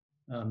it.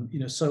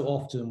 So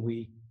often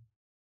we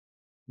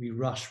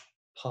rush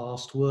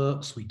past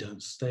works, we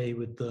don't stay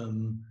with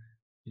them.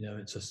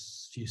 It's a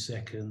few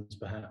seconds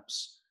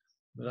perhaps,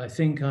 but I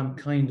think I'm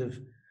kind of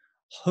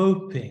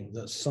hoping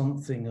that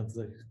something of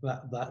the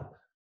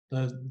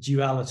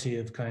duality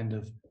of kind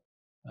of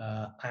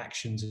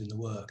actions in the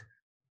work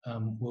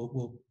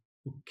will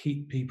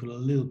keep people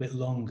a little bit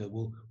longer.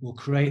 Will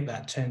create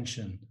that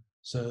tension,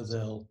 so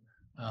they'll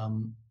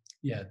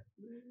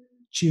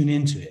tune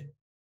into it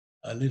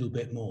a little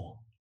bit more.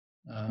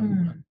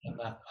 And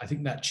that, I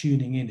think that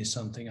tuning in is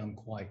something I'm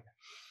quite,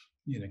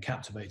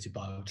 captivated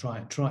by, or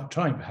trying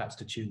perhaps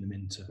to tune them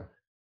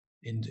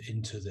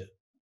into the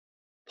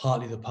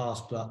partly the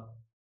past, but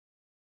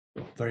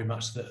very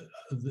much the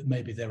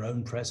maybe their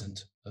own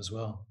present as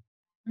well.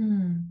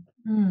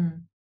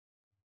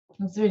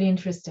 That's really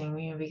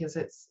interesting, because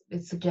it's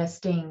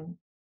suggesting,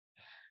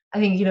 I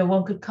think,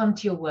 one could come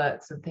to your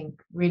works and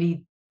think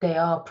really they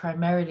are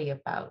primarily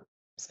about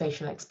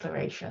spatial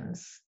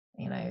explorations.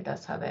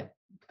 That's how that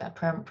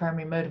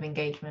primary mode of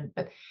engagement.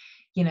 But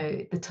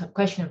the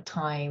question of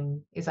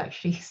time is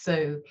actually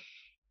so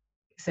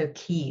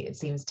key, it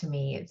seems to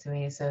me. It's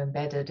so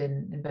embedded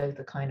in both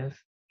the kind of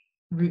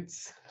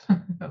roots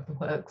of the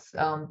works,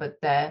 but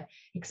their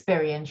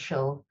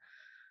experiential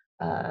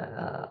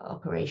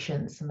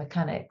operations and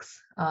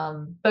mechanics,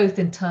 both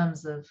in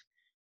terms of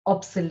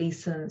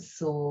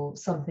obsolescence or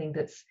something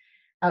that's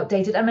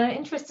outdated. I mean, I'm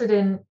interested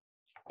in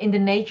the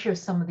nature of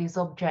some of these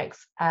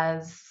objects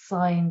as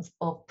signs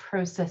of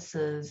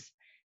processes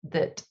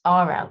that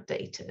are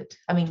outdated.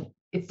 I mean,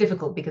 it's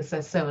difficult because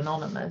they're so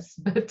anonymous,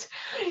 but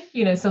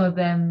some of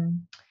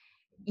them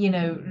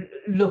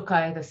look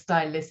either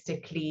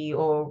stylistically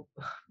or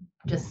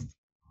just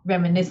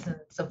reminiscent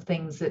of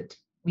things that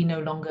we no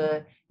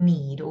longer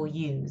need or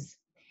use.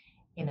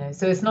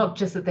 So it's not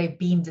just that they've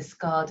been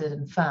discarded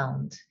and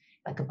found,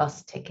 like a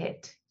bus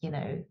ticket.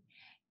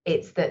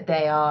 It's that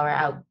they are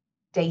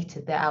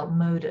outdated, they're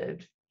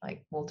outmoded,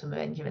 like Walter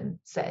Benjamin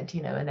said,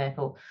 and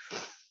therefore,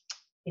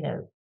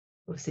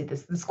 obviously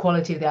this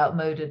quality of the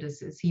outmoded,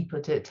 as he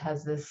put it,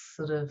 has this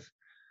sort of,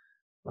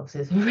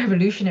 obviously it's a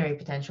revolutionary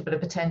potential, but a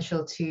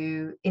potential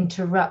to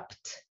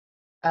interrupt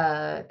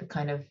the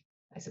kind of,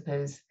 I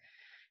suppose,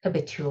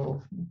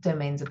 habitual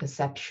domains of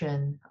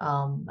perception,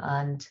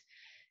 and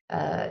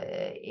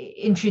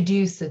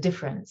introduce a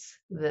difference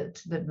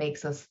that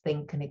makes us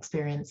think and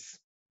experience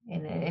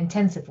in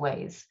intensive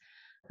ways.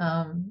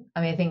 I mean,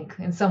 I think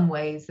in some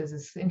ways there's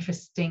this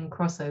interesting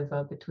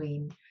crossover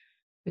between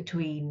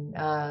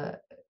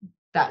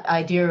that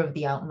idea of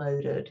the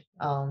outmoded,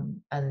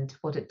 and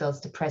what it does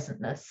to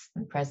presentness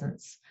and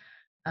presence,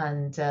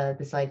 and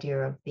this idea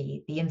of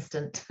the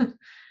instant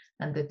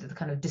and the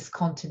kind of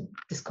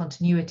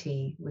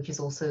discontinuity, which is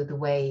also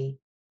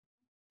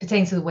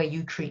pertains to the way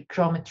you treat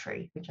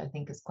geometry, which I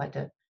think is quite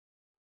a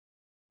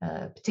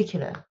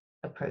particular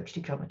approach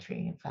to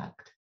geometry, in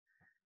fact.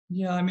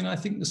 Yeah, I mean, I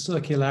think the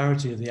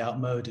circularity of the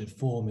outmoded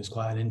form is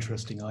quite an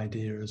interesting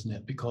idea, isn't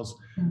it? Because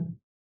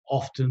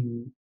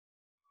often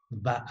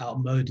that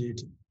outmoded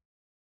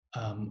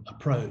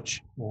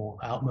approach, or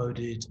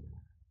outmoded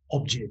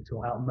object,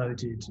 or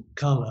outmoded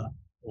color,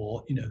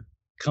 or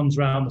comes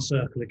around the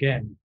circle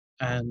again,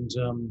 and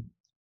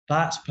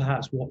that's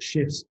perhaps what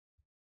shifts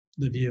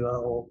the viewer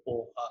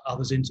or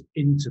others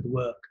into the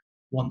work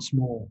once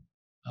more.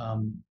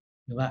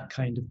 That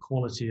kind of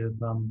quality of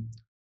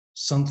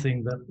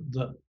something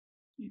that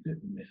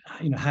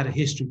had a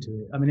history to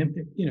it. I mean,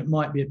 it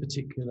might be a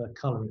particular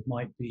color. It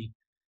might be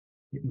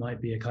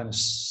a kind of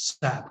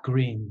sap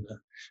green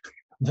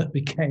that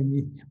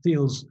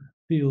feels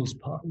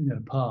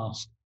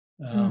past.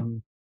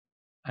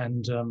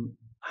 And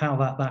how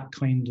that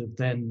kind of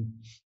then,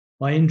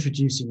 by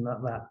introducing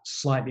that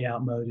slightly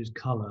outmoded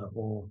color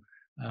or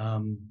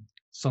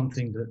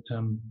something that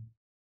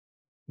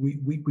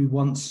we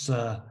once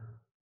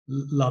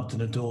loved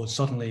and adored,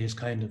 suddenly is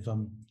kind of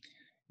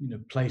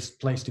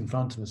placed in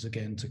front of us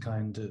again to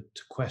kind of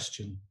to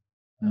question.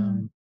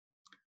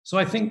 So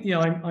I think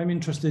I'm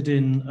interested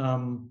in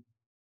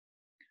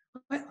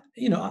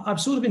I'm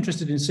sort of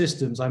interested in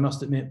systems, I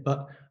must admit,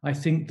 but I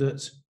think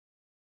that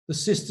the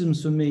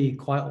systems for me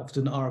quite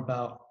often are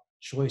about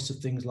choice of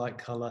things like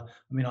color.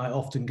 I mean, I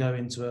often go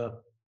into a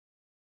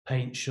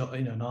paint shop,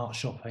 an art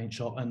shop, paint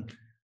shop, and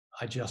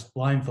I just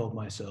blindfold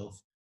myself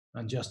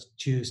and just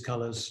choose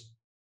colors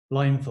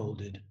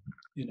blindfolded,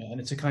 and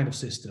it's a kind of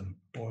system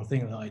or a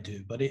thing that I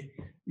do, but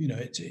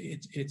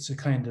it's a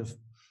kind of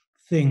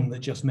thing that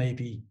just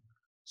maybe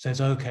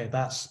says, okay,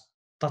 that's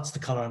the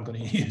color I'm going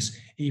to use,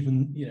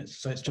 even,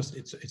 so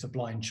it's a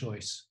blind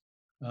choice.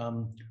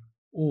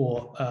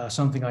 Or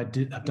something I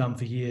have done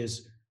for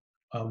years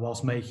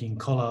whilst making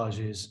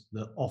collages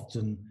that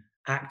often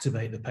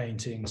activate the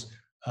paintings,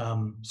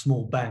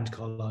 small band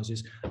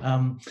collages.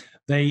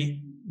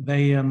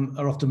 They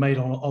are often made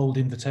on old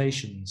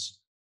invitations.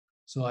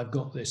 So I've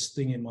got this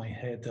thing in my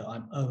head that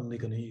I'm only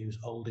going to use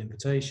old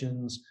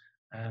invitations,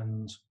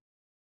 and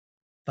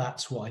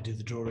that's what I do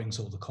the drawings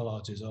or the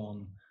collages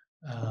on.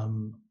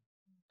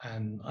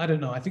 And I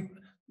don't know, I think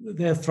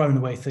they're thrown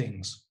away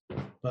things,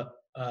 but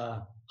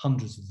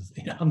hundreds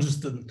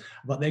of them,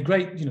 but they're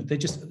great.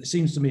 It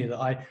seems to me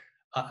that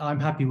I'm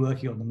happy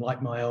working on them,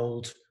 like my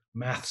old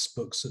maths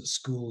books at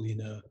school.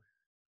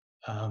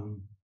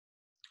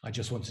 I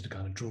just wanted to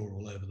kind of draw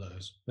all over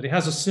those, but it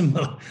has a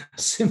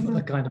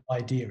similar kind of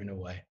idea in a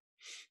way.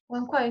 Well,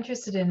 I'm quite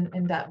interested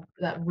in that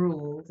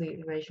rule,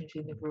 the relation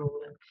between the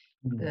rule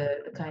and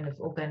the kind of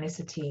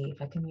organicity,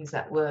 if I can use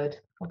that word,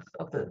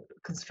 of the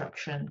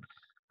construction.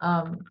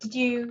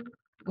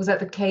 Was that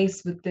the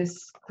case with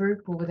this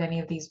group or with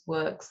any of these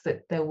works,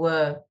 that there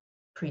were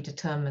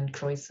predetermined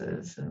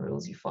choices and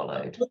rules you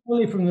followed?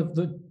 Only from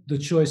the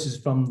choices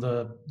from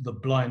the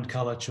blind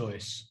color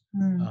choice,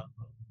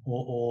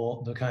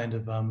 or the kind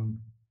of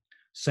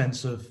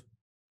sense of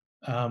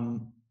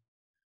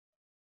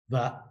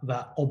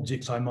that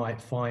objects I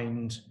might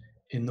find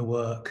in the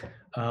work.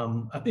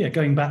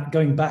 Going back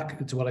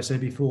to what I said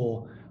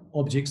before,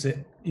 objects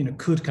that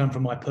could come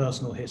from my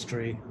personal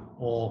history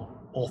or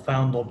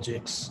found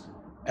objects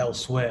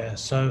elsewhere.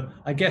 So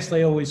I guess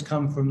they always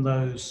come from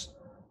those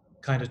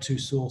kind of two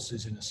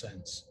sources in a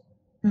sense.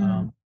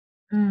 I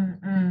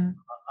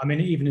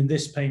mean, even in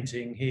this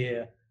painting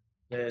here,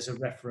 there's a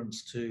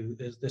reference to,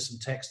 there's some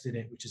text in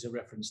it, which is a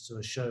reference to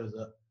a show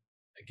that,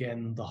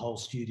 again, the whole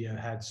studio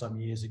had some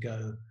years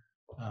ago.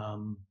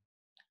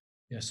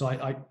 So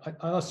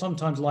I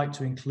sometimes like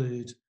to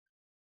include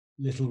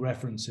little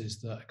references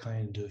that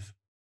kind of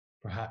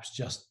perhaps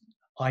just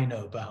I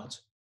know about,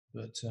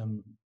 but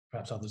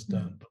perhaps others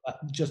don't. But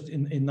just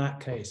in that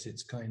case,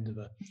 it's kind of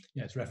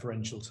it's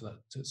referential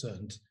to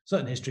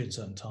certain history and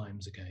certain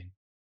times again.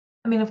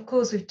 I mean, of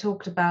course, we've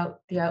talked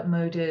about the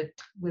outmoded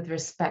with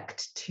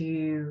respect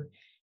to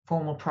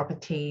formal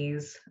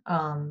properties,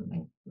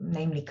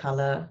 namely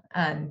color,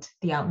 and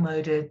the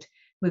outmoded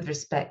with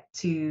respect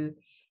to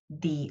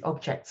the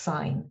object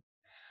sign.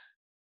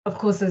 Of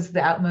course, there's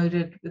the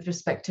outmoded with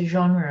respect to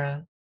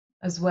genre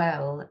as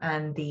well,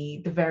 and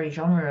the very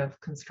genre of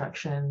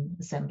construction,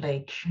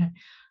 assemblage,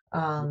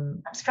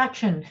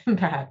 abstraction,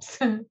 perhaps.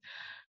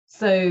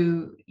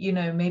 So,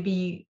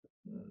 maybe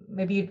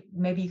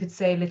you could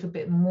say a little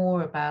bit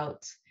more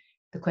about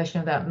the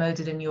question of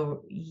outmoded and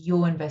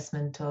your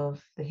investment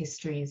of the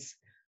histories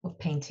of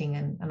painting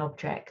and an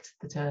object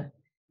that are.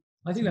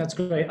 I think that's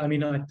great. I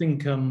mean, I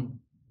think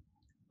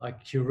I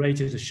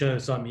curated a show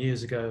some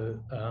years ago,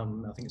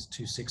 I think it's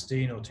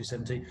 2016 or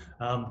 2017,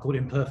 called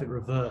Imperfect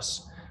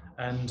Reverse.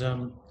 And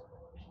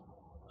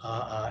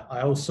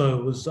I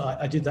also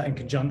I did that in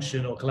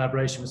conjunction or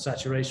collaboration with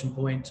Saturation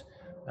Point.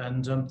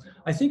 And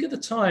I think at the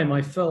time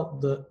I felt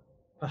that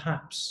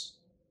perhaps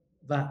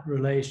that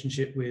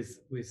relationship with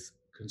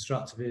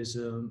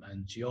constructivism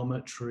and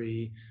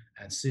geometry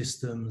and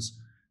systems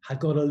had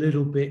got a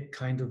little bit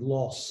kind of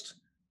lost.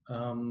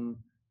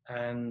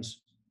 And,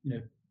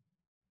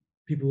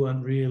 people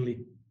weren't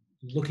really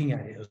looking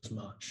at it as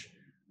much.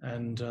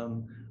 And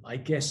I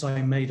guess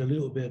I made a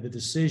little bit of a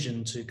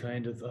decision to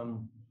kind of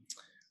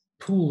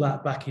pull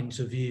that back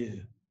into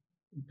view,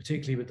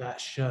 particularly with that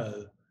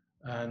show.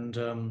 And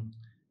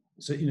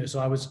so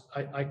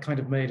I kind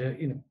of made a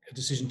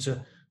decision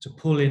to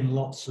pull in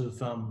lots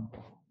of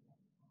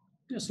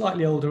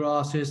slightly older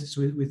artists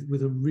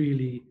with a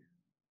really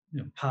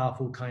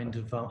powerful kind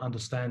of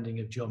understanding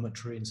of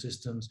geometry and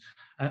systems,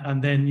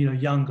 and then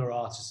younger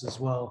artists as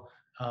well,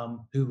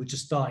 who were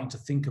just starting to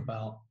think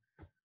about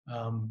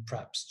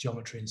perhaps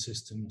geometry and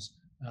systems.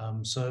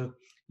 So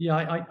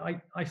yeah,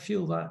 I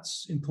feel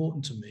that's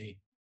important to me,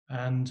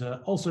 and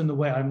also in the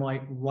way I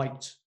might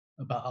write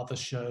about other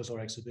shows or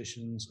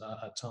exhibitions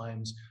at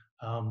times,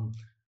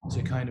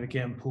 to kind of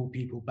again pull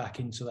people back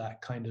into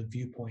that kind of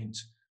viewpoint.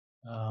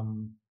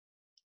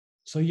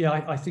 So yeah,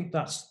 I think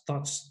that's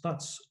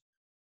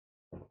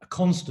a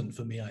constant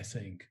for me. I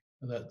think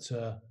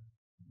that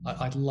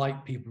I'd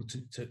like people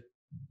to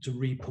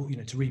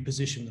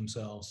reposition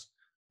themselves,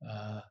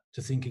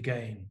 to think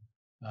again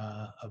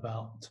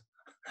about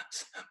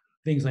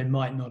things they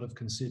might not have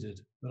considered.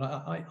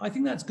 But I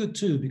think that's good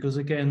too, because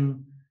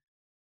again,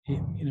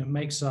 it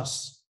makes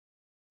us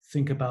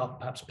think about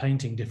perhaps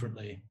painting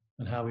differently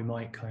and how we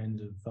might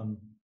kind of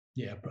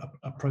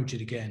approach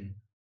it again,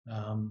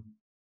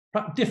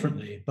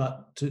 differently,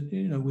 but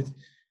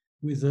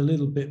with a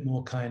little bit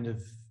more kind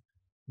of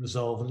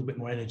resolve, a little bit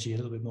more energy, a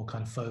little bit more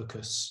kind of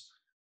focus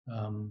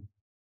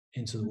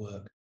into the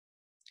work.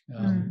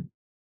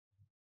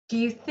 Do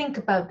you think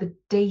about the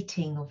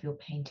dating of your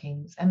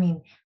paintings? I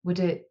mean,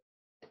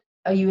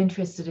 are you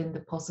interested in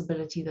the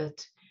possibility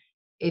that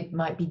it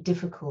might be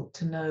difficult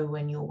to know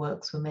when your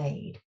works were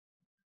made?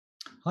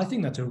 I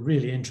think that's a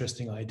really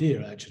interesting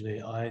idea,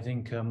 actually. I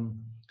think,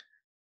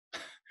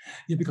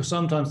 because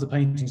sometimes the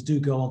paintings do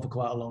go on for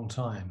quite a long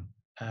time,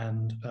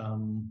 and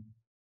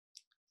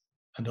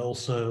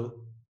also,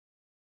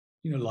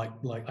 like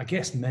I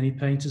guess many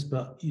painters,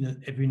 but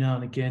every now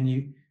and again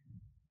you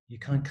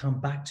can't come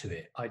back to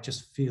it. I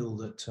just feel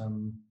that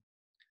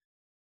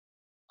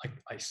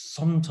I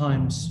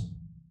sometimes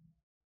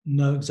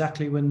know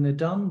exactly when they're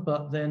done,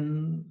 but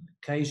then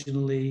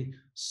occasionally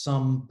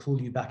some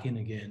pull you back in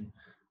again.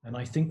 And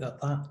I think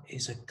that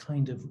is a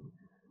kind of,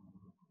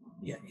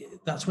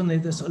 that's when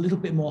there's a little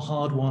bit more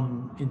hard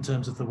one in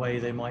terms of the way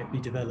they might be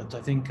developed. I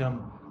think a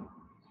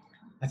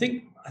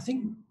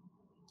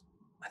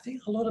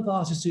lot of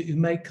artists who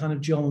make kind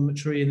of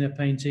geometry in their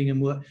painting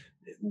and work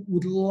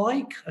would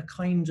like a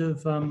kind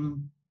of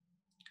them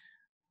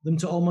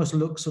to almost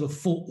look sort of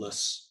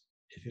faultless,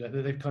 if you like.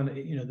 They've kind of,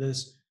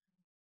 there's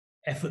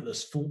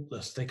effortless,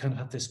 faultless. They kind of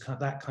have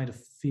that kind of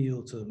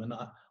feel to them, and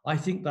I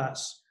think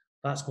that's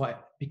quite,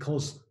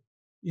 because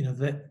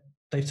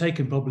they've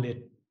taken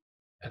probably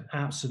an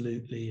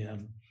absolutely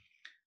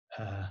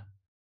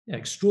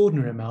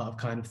extraordinary amount of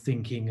kind of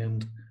thinking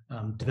and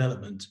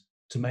development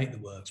to make the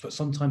works, but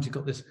sometimes you've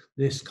got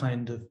this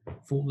kind of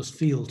faultless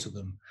feel to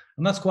them,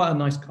 and that's quite a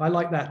nice. I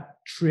like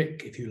that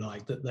trick, if you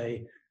like, that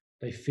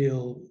they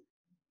feel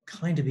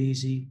kind of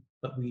easy,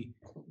 but we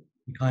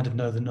kind of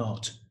know they're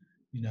not.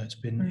 It's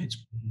been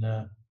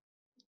the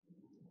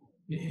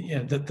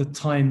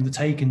time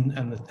taken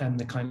and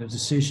the kind of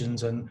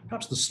decisions and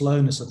perhaps the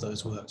slowness of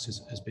those works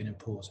has been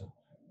important.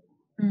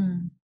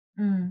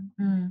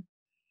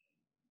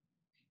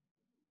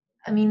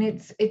 I mean,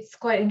 it's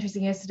quite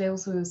interesting. Yesterday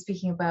also we were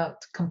speaking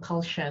about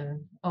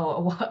compulsion,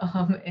 or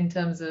in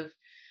terms of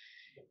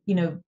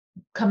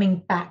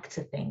coming back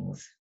to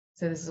things.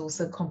 So this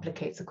also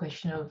complicates the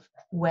question of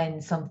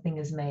when something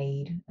is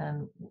made,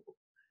 and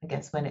I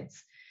guess when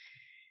it's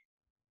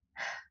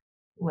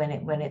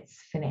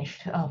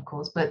finished, of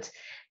course. But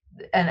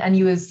and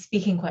you were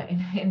speaking quite in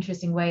an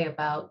interesting way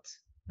about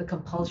the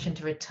compulsion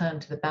to return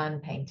to the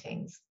band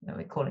paintings.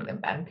 We're calling them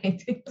band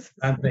paintings.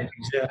 Band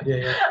paintings,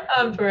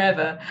 yeah.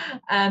 Forever,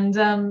 and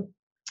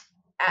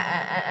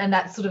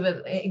that's sort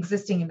of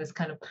existing in this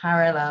kind of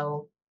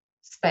parallel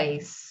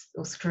space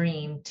or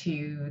stream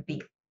to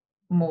the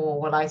more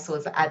what I saw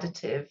as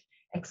additive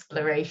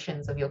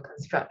explorations of your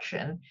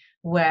construction,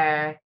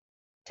 where,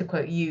 to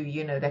quote you,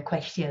 they're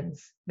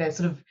questions. They're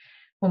sort of,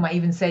 one might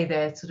even say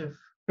they're sort of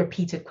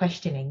repeated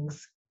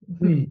questionings.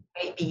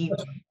 Maybe.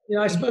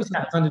 Yeah, I suppose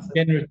that's kind of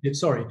generative.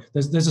 Sorry,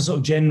 there's a sort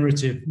of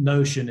generative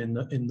notion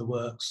in the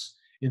works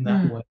in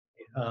that way.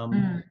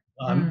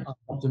 I'm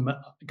often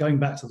going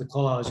back to the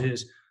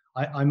collages.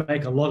 I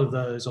make a lot of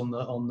those on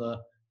the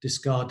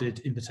discarded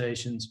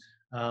invitations,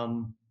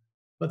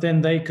 but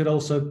then they could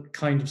also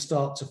kind of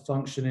start to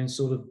function in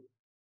sort of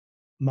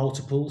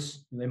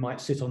multiples. They might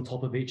sit on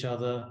top of each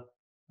other,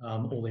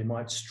 or they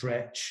might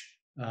stretch.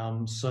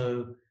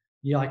 So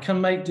yeah, I can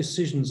make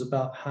decisions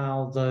about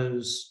how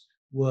those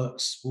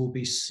works will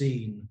be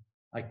seen.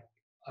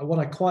 What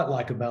I quite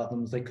like about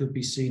them is they could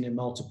be seen in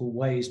multiple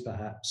ways,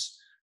 perhaps.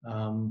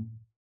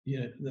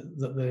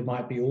 That they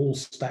might be all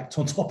stacked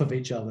on top of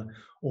each other,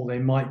 or they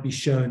might be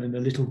shown in a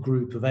little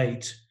group of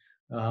 8.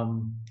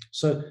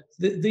 So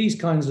these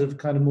kinds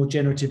of more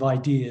generative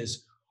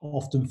ideas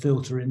often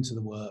filter into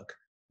the work,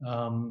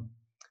 and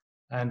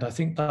I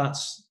think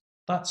that's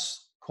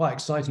quite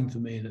exciting for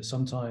me. That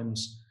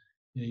sometimes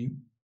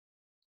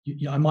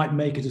I might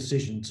make a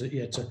decision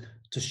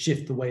to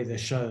shift the way they're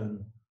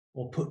shown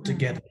or put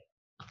together.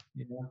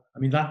 I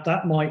mean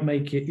that might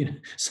make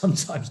it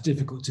sometimes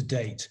difficult to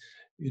date,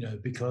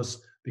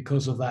 because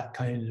of that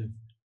kind of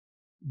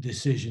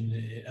decision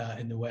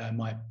in the way I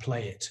might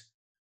play it.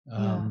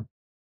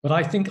 But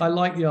I think I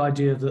like the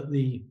idea that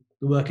the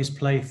work is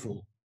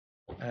playful,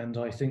 and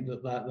I think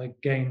that the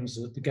games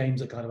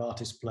that kind of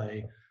artists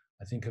play,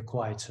 I think are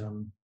quite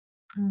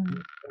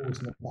always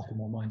in the back of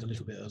my mind a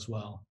little bit as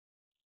well.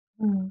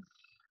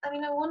 I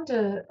mean, I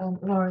wonder,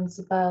 Laurence,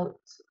 about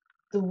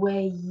the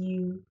way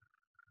you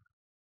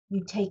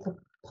take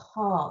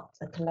apart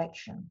a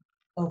collection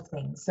of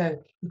things.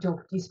 So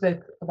you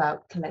spoke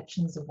about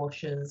collections of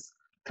washers,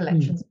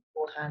 collections of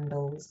door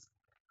handles,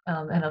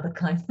 and other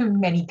kinds of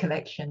many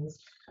collections.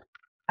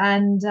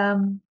 And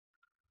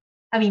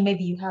I mean,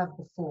 maybe you have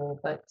before,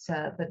 but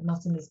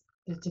not in this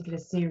particular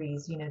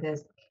series. You know,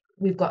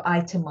 we've got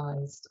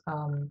itemized,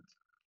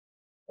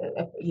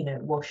 you know,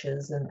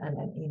 washers and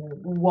you know,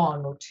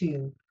 one or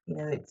two. You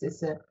know, it's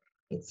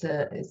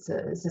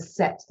a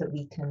set that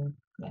we can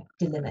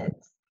delimit.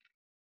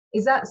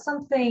 Is that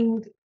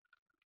something,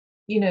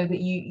 you know, that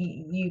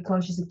you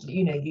consciously,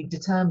 you know, you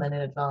determine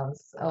in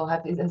advance, or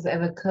has it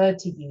ever occurred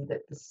to you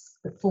that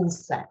the full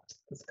set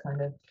is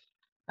kind of,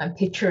 I'm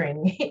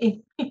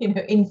picturing, you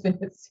know,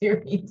 infinite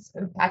series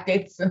and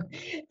packets and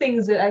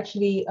things that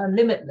actually are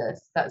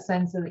limitless, that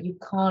sense of that you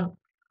can't,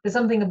 there's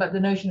something about the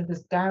notion of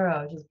this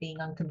garage as being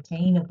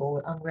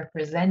uncontainable,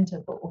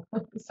 unrepresentable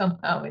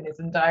somehow in its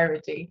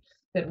entirety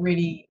that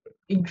really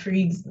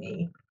intrigues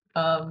me.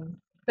 So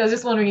I was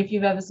just wondering if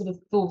you've ever sort of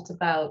thought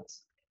about,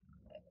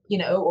 you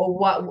know, or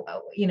what,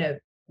 you know,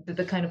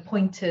 the kind of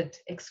pointed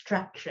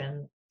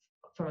extraction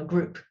from a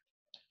group,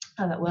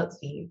 how that works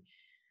for you.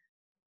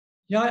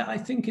 Yeah, I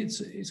think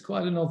it's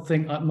quite an odd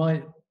thing.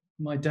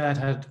 My dad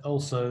had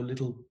also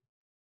little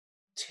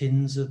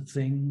tins of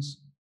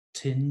things.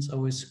 Tins. I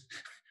was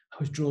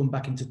drawn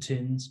back into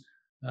tins.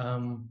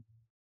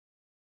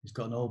 He's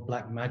got an old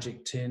black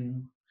magic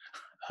tin,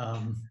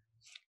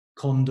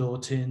 condor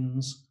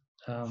tins.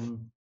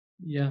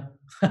 Yeah,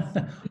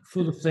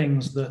 full of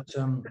things that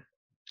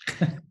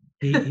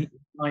he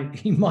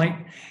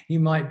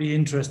might be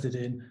interested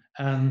in.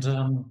 And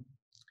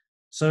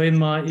so in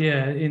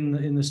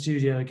the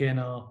studio again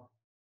are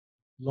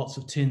lots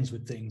of tins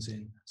with things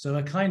in. So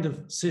a kind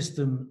of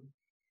system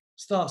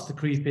starts to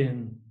creep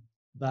in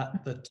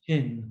that the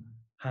tin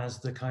has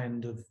the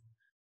kind of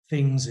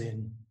things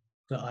in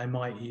that I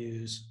might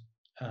use.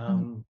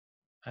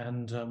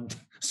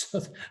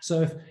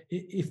 So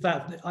if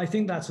that, I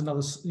think that's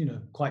another, you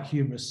know, quite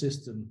humorous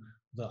system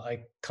that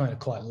I kind of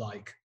quite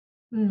like.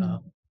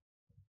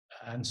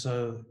 And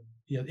so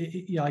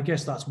yeah, I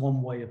guess that's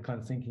one way of kind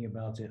of thinking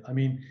about it. I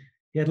mean,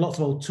 he had lots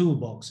of old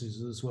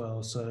toolboxes as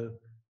well, so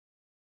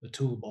the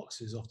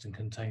toolboxes often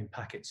contain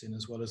packets in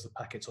as well as the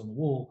packets on the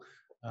wall.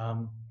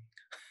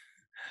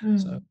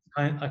 So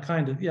I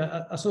kind of,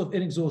 yeah, a sort of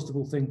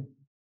inexhaustible thing,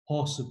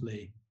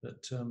 possibly.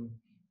 But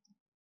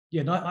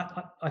yeah, no,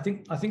 I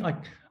think I can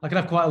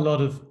have quite a lot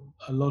of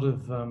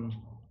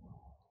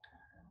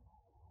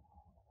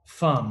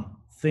fun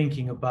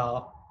thinking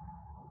about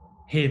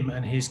him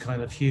and his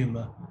kind of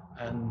humor,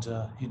 and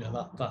you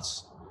know,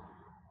 that's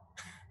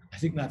I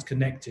think that's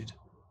connected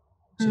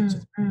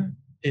to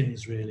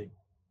tins, really.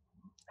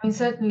 I mean,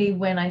 certainly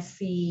when I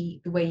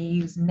see the way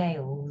you use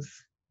nails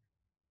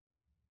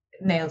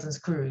and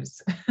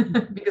screws,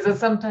 because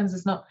sometimes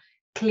it's not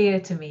clear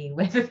to me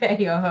whether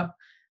they are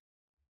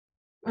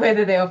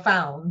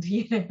found,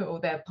 you know, or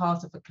they're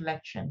part of a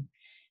collection,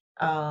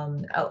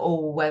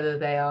 or whether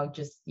they are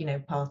just, you know,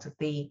 part of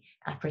the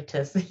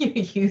apparatus that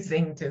you're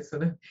using to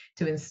sort of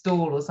to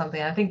install or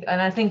something. I think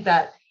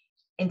that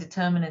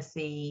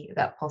indeterminacy,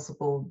 that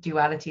possible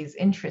duality, is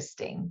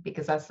interesting,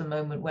 because that's the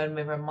moment when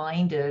we're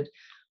reminded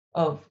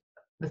of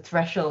the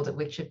threshold at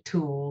which a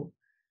tool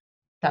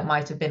that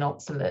might have been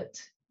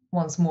obsolete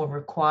once more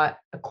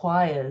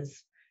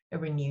acquires a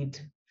renewed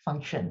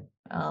function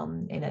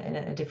in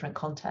a different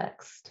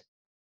context.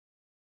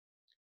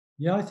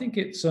 Yeah, I think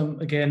it's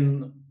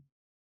again,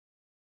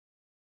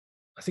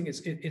 I think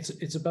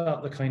it's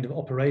about the kind of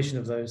operation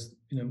of those,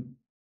 you know,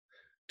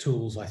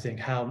 tools. I think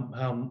how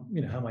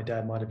you know, how my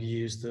dad might have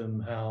used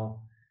them.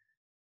 How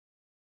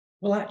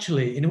well,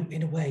 actually,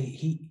 in a way,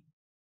 he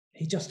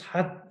just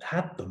had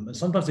them, and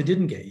sometimes they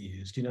didn't get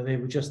used. You know, they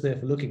were just there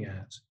for looking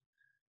at.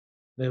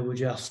 They were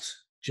just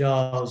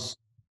jars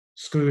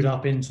screwed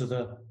up into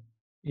the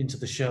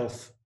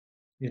shelf.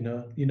 You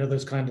know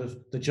those kind of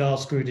the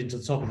jars screwed into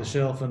the top of the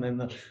shelf, and then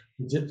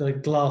the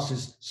glass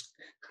is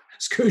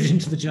screwed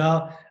into the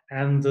jar,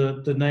 and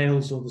the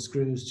nails or the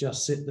screws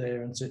just sit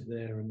there, and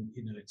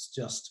you know, it's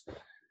just,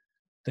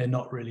 they're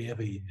not really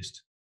ever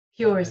used.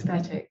 Pure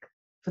aesthetic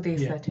for the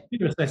aesthetic. Yeah,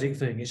 pure aesthetic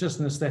thing. It's just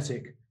an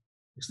aesthetic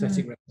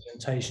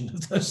representation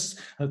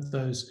of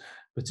those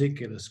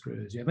particular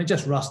screws. Yeah, they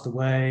just rust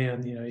away,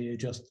 and you know, you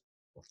just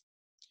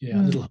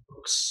little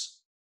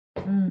hooks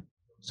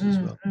as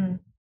well.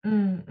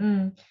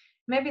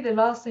 Maybe the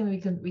last thing we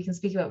can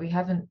speak about, we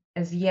haven't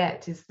as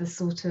yet, is the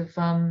sort of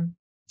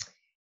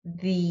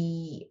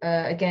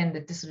again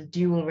the sort of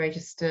dual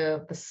register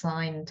of the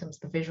sign in terms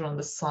of the visual and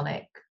the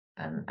sonic,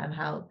 and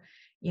how,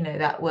 you know,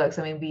 that works.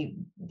 I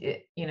mean,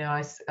 you know,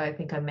 I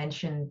think I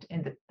mentioned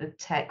in the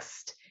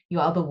text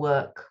your other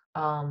work,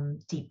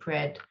 Deep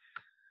Red,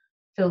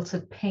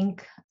 filtered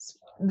pink.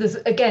 There's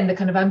again the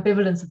kind of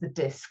ambivalence of the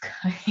disc,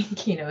 I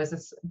think, you know,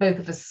 as both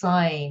of a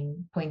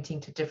sign pointing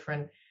to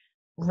different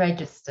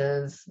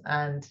registers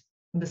and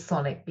the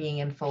sonic being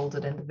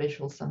enfolded in the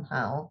visual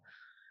somehow,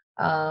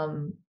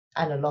 and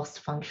a lost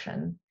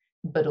function,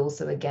 but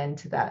also again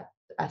to that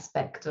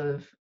aspect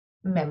of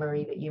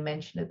memory that you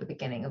mentioned at the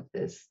beginning of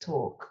this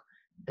talk,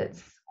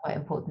 that's quite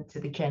important to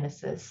the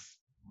genesis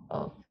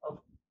of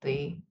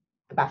the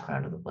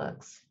background of the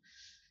works.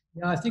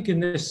 Yeah, I think in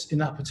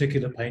that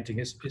particular painting,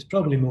 it's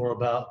probably more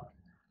about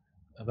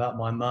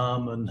my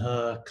mum and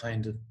her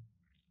kind of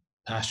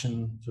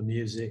passion for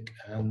music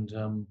and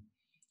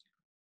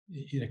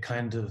you know,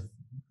 kind of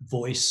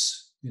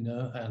voice, you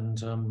know,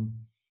 and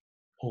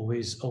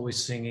always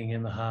singing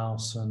in the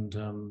house, and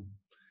you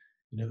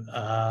know,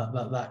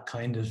 that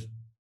kind of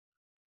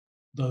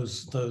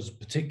those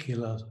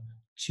particular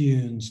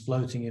tunes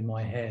floating in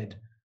my head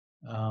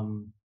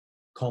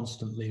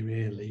constantly,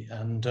 really.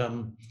 And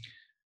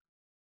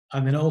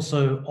then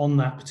also on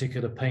that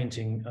particular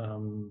painting,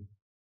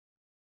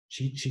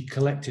 she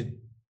collected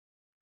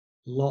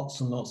lots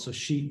and lots of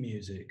sheet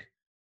music.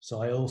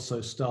 So I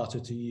also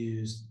started to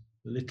use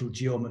the little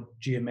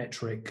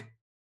geometric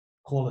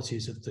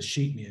qualities of the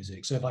sheet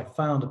music. So if I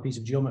found a piece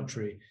of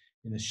geometry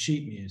in the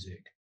sheet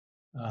music,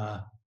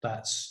 I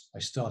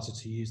started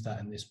to use that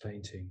in this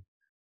painting.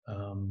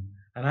 And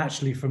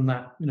actually from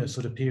that, you know,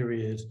 sort of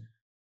period,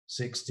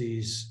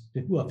 60s,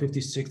 well,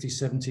 50s,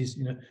 60s, 70s,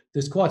 you know,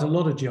 there's quite a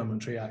lot of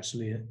geometry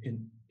actually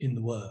in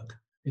the work,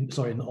 in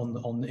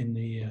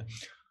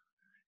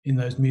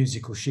those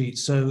musical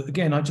sheets. So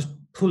again, I'm just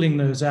pulling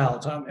those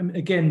out.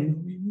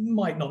 Again, you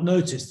might not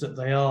notice that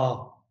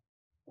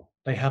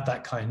they have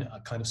that kind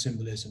of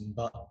symbolism,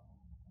 but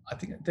I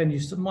think then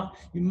you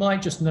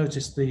might just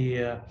notice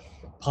the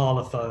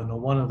parlophone or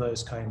one of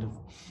those kind of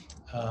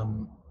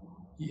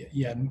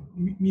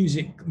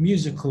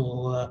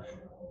musical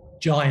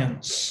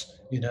giants,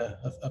 you know,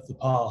 of the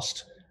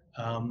past,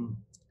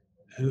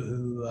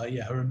 who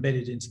are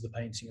embedded into the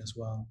painting as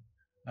well.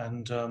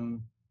 And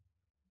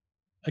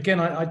again,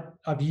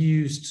 I've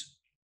used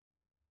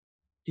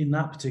in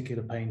that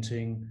particular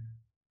painting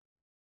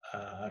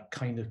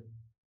kind of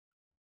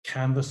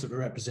canvas that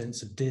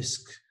represents a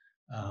disc.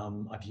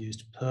 I've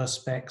used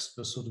perspex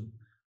for sort of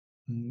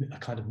a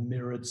kind of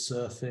mirrored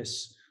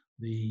surface.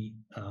 The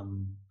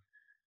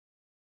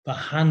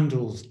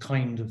handles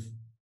kind of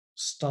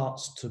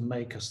starts to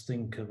make us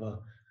think of a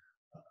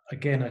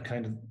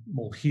kind of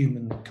more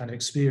human kind of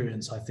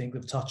experience, I think,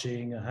 of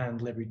touching a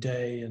handle every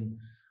day and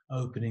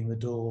opening the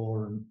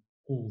door and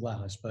all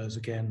that, I suppose,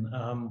 again.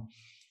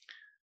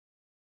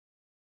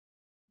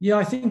 Yeah,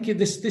 I think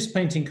this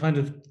painting kind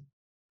of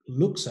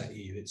looks at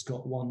you. It's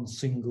got one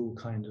single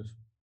kind of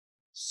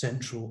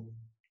central,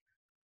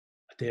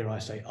 dare I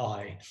say,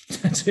 eye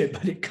to it,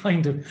 but it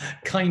kind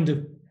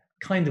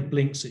of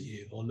blinks at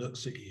you or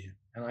looks at you.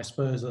 And I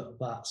suppose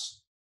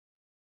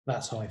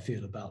that's how I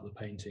feel about the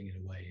painting in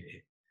a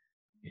way.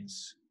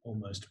 It's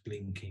almost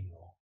blinking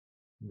or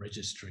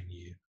registering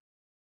you.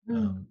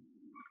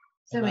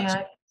 So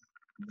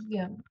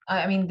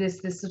I mean,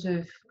 this sort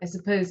of, I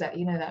suppose that,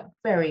 you know, that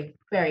very,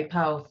 very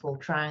powerful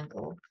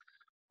triangle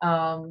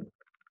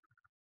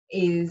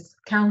is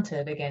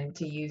countered, again,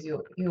 to use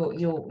your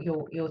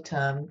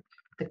term,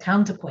 the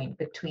counterpoint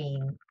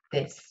between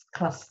this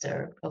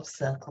cluster of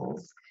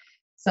circles,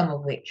 some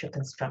of which are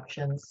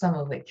constructions, some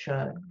of which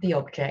are the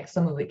objects,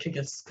 some of which are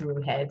just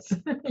screw heads,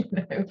 you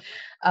know,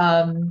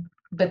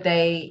 but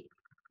they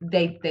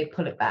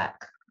pull it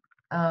back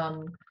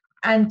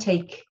and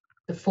take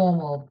the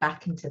formal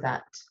back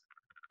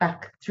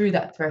through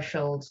that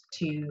threshold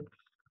to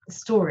the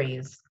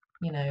stories,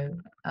 you know,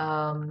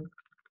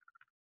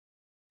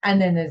 and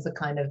then there's a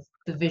kind of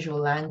the visual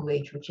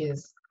language, which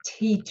is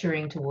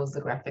teetering towards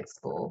the graphic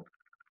score,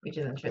 which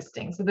is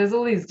interesting. So there's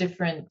all these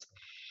different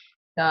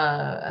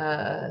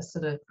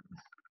sort of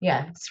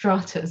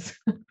stratas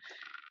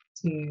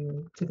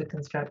to the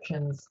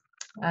constructions,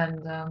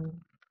 and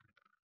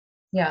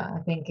I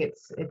think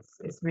it's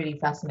really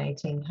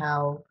fascinating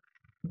how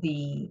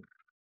the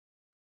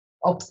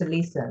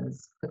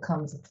obsolescence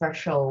becomes a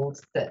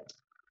threshold that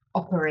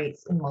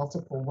operates in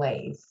multiple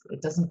ways.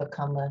 It doesn't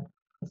become a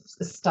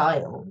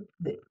style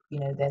that, you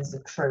know, there's a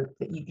trope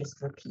that you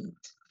just repeat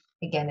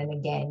again and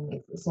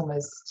again. It's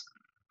almost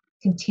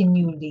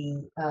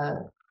continually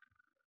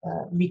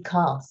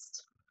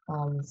recast,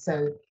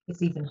 so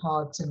it's even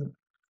hard to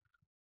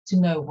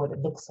know what it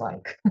looks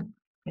like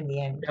in the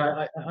end.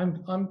 Yeah,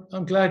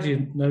 I'm glad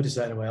you noticed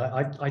that in a way.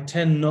 I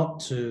tend not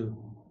to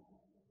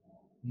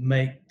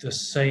make the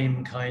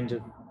same kind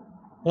of,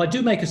 well, I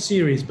do make a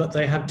series, but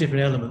they have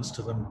different elements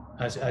to them,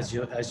 as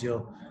you're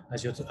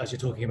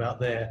talking about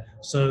there.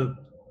 So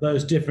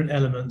those different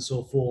elements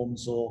or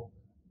forms or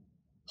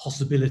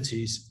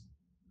possibilities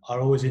are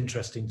always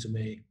interesting to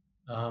me.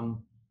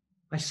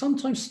 I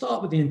sometimes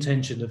start with the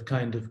intention of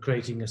kind of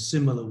creating a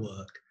similar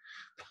work,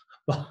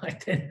 but I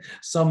then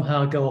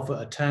somehow go off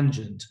at a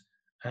tangent,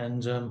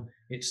 and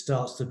it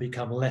starts to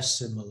become less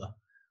similar.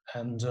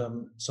 And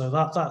so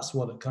that's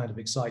what kind of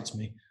excites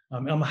me.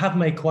 I have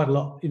made quite a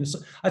lot. So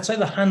I'd say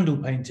the handle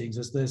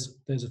paintings,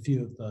 there's a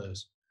few of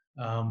those,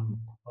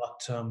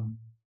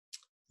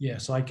 yeah.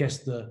 So I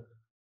guess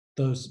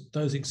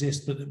those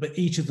exist, but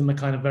each of them are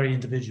kind of very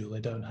individual. They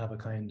don't have a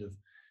kind of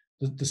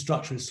the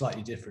structure is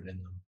slightly different in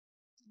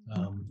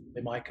them.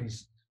 They might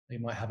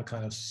have a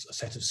kind of a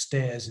set of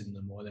stairs in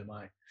them, or they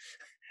might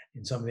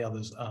in some of the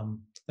others.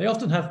 They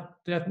often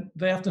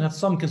have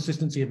some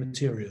consistency of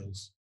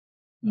materials.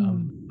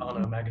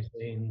 Arno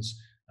magazines,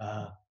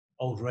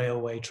 old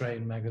railway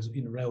train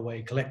magazine,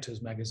 railway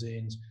collectors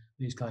magazines,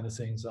 these kind of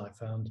things I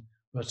found,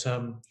 but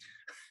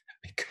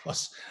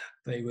because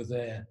they were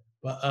there.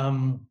 But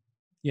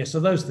yeah, so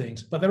those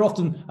things. But they're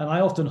often, and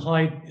I often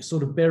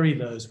sort of bury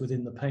those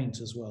within the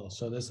paint as well.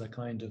 So there's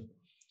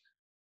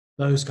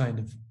those kind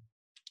of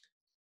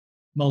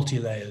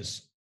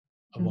multi-layers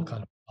of what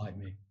kind of like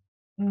me.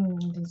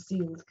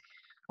 Concealed.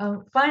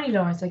 Finally,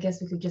 Laurence, I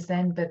guess we could just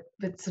end,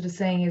 but sort of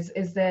saying,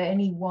 is there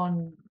any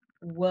one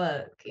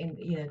work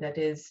that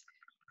is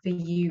for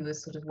you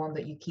as sort of one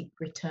that you keep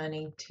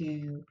returning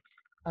to,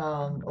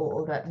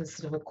 or that has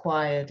sort of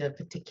acquired a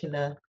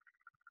particular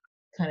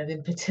kind of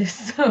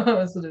impetus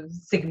or sort of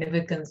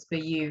significance for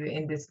you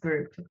in this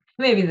group?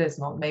 Maybe there's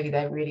not. Maybe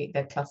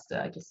they're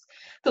cluster. I just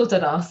thought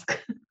I'd ask.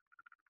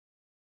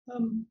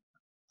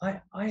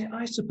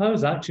 I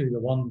suppose actually the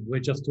one we're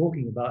just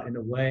talking about, in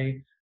a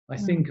way, I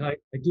think I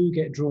do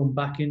get drawn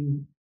back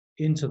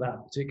into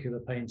that particular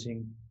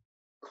painting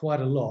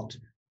quite a lot.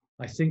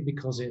 I think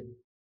because it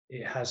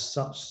has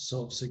such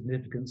sort of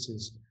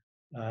significances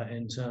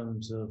in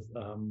terms of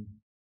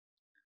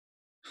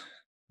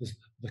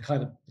the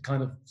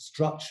kind of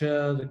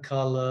structure, the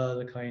color,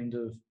 the kind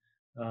of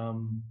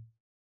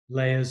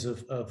layers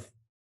of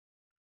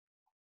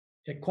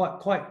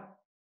quite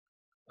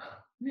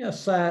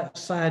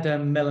sad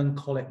and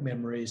melancholic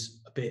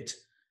memories. A bit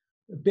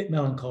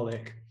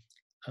melancholic,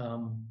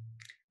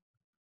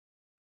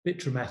 bit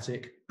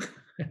dramatic,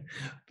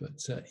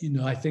 but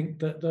I think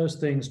that those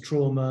things,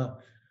 trauma,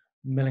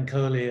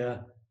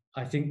 melancholia,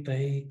 I think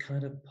they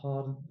kind of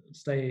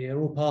are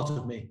all part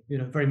of me,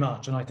 very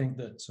much. And I think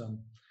that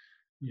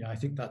I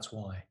think that's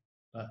why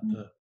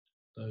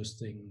those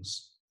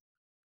things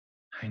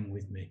hang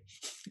with me.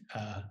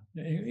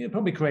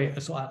 Probably create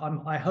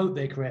I hope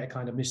they create a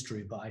kind of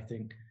mystery, but I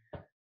think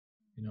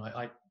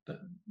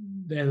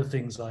they're the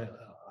things I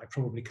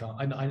probably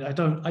can't.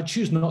 I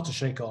choose not to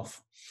shake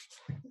off.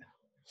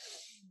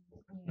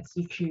 Yes,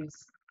 you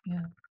choose,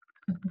 yeah.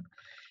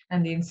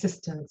 And the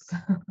insistence.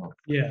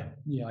 Yeah,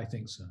 I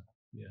think so.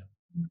 Yeah,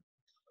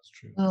 that's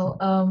true.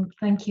 Well,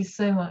 thank you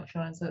so much,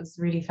 Laurence. That was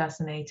really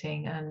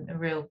fascinating and a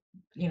real,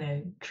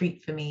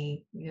 treat for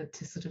me,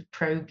 to sort of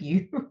probe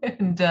you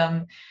and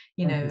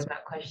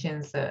about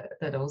questions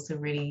that also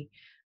really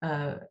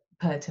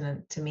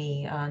pertinent to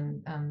me.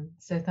 And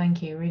so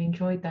thank you. Really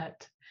enjoyed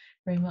that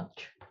very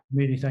much.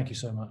 Really, thank you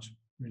so much.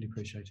 Really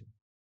appreciate it.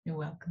 You're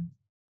welcome.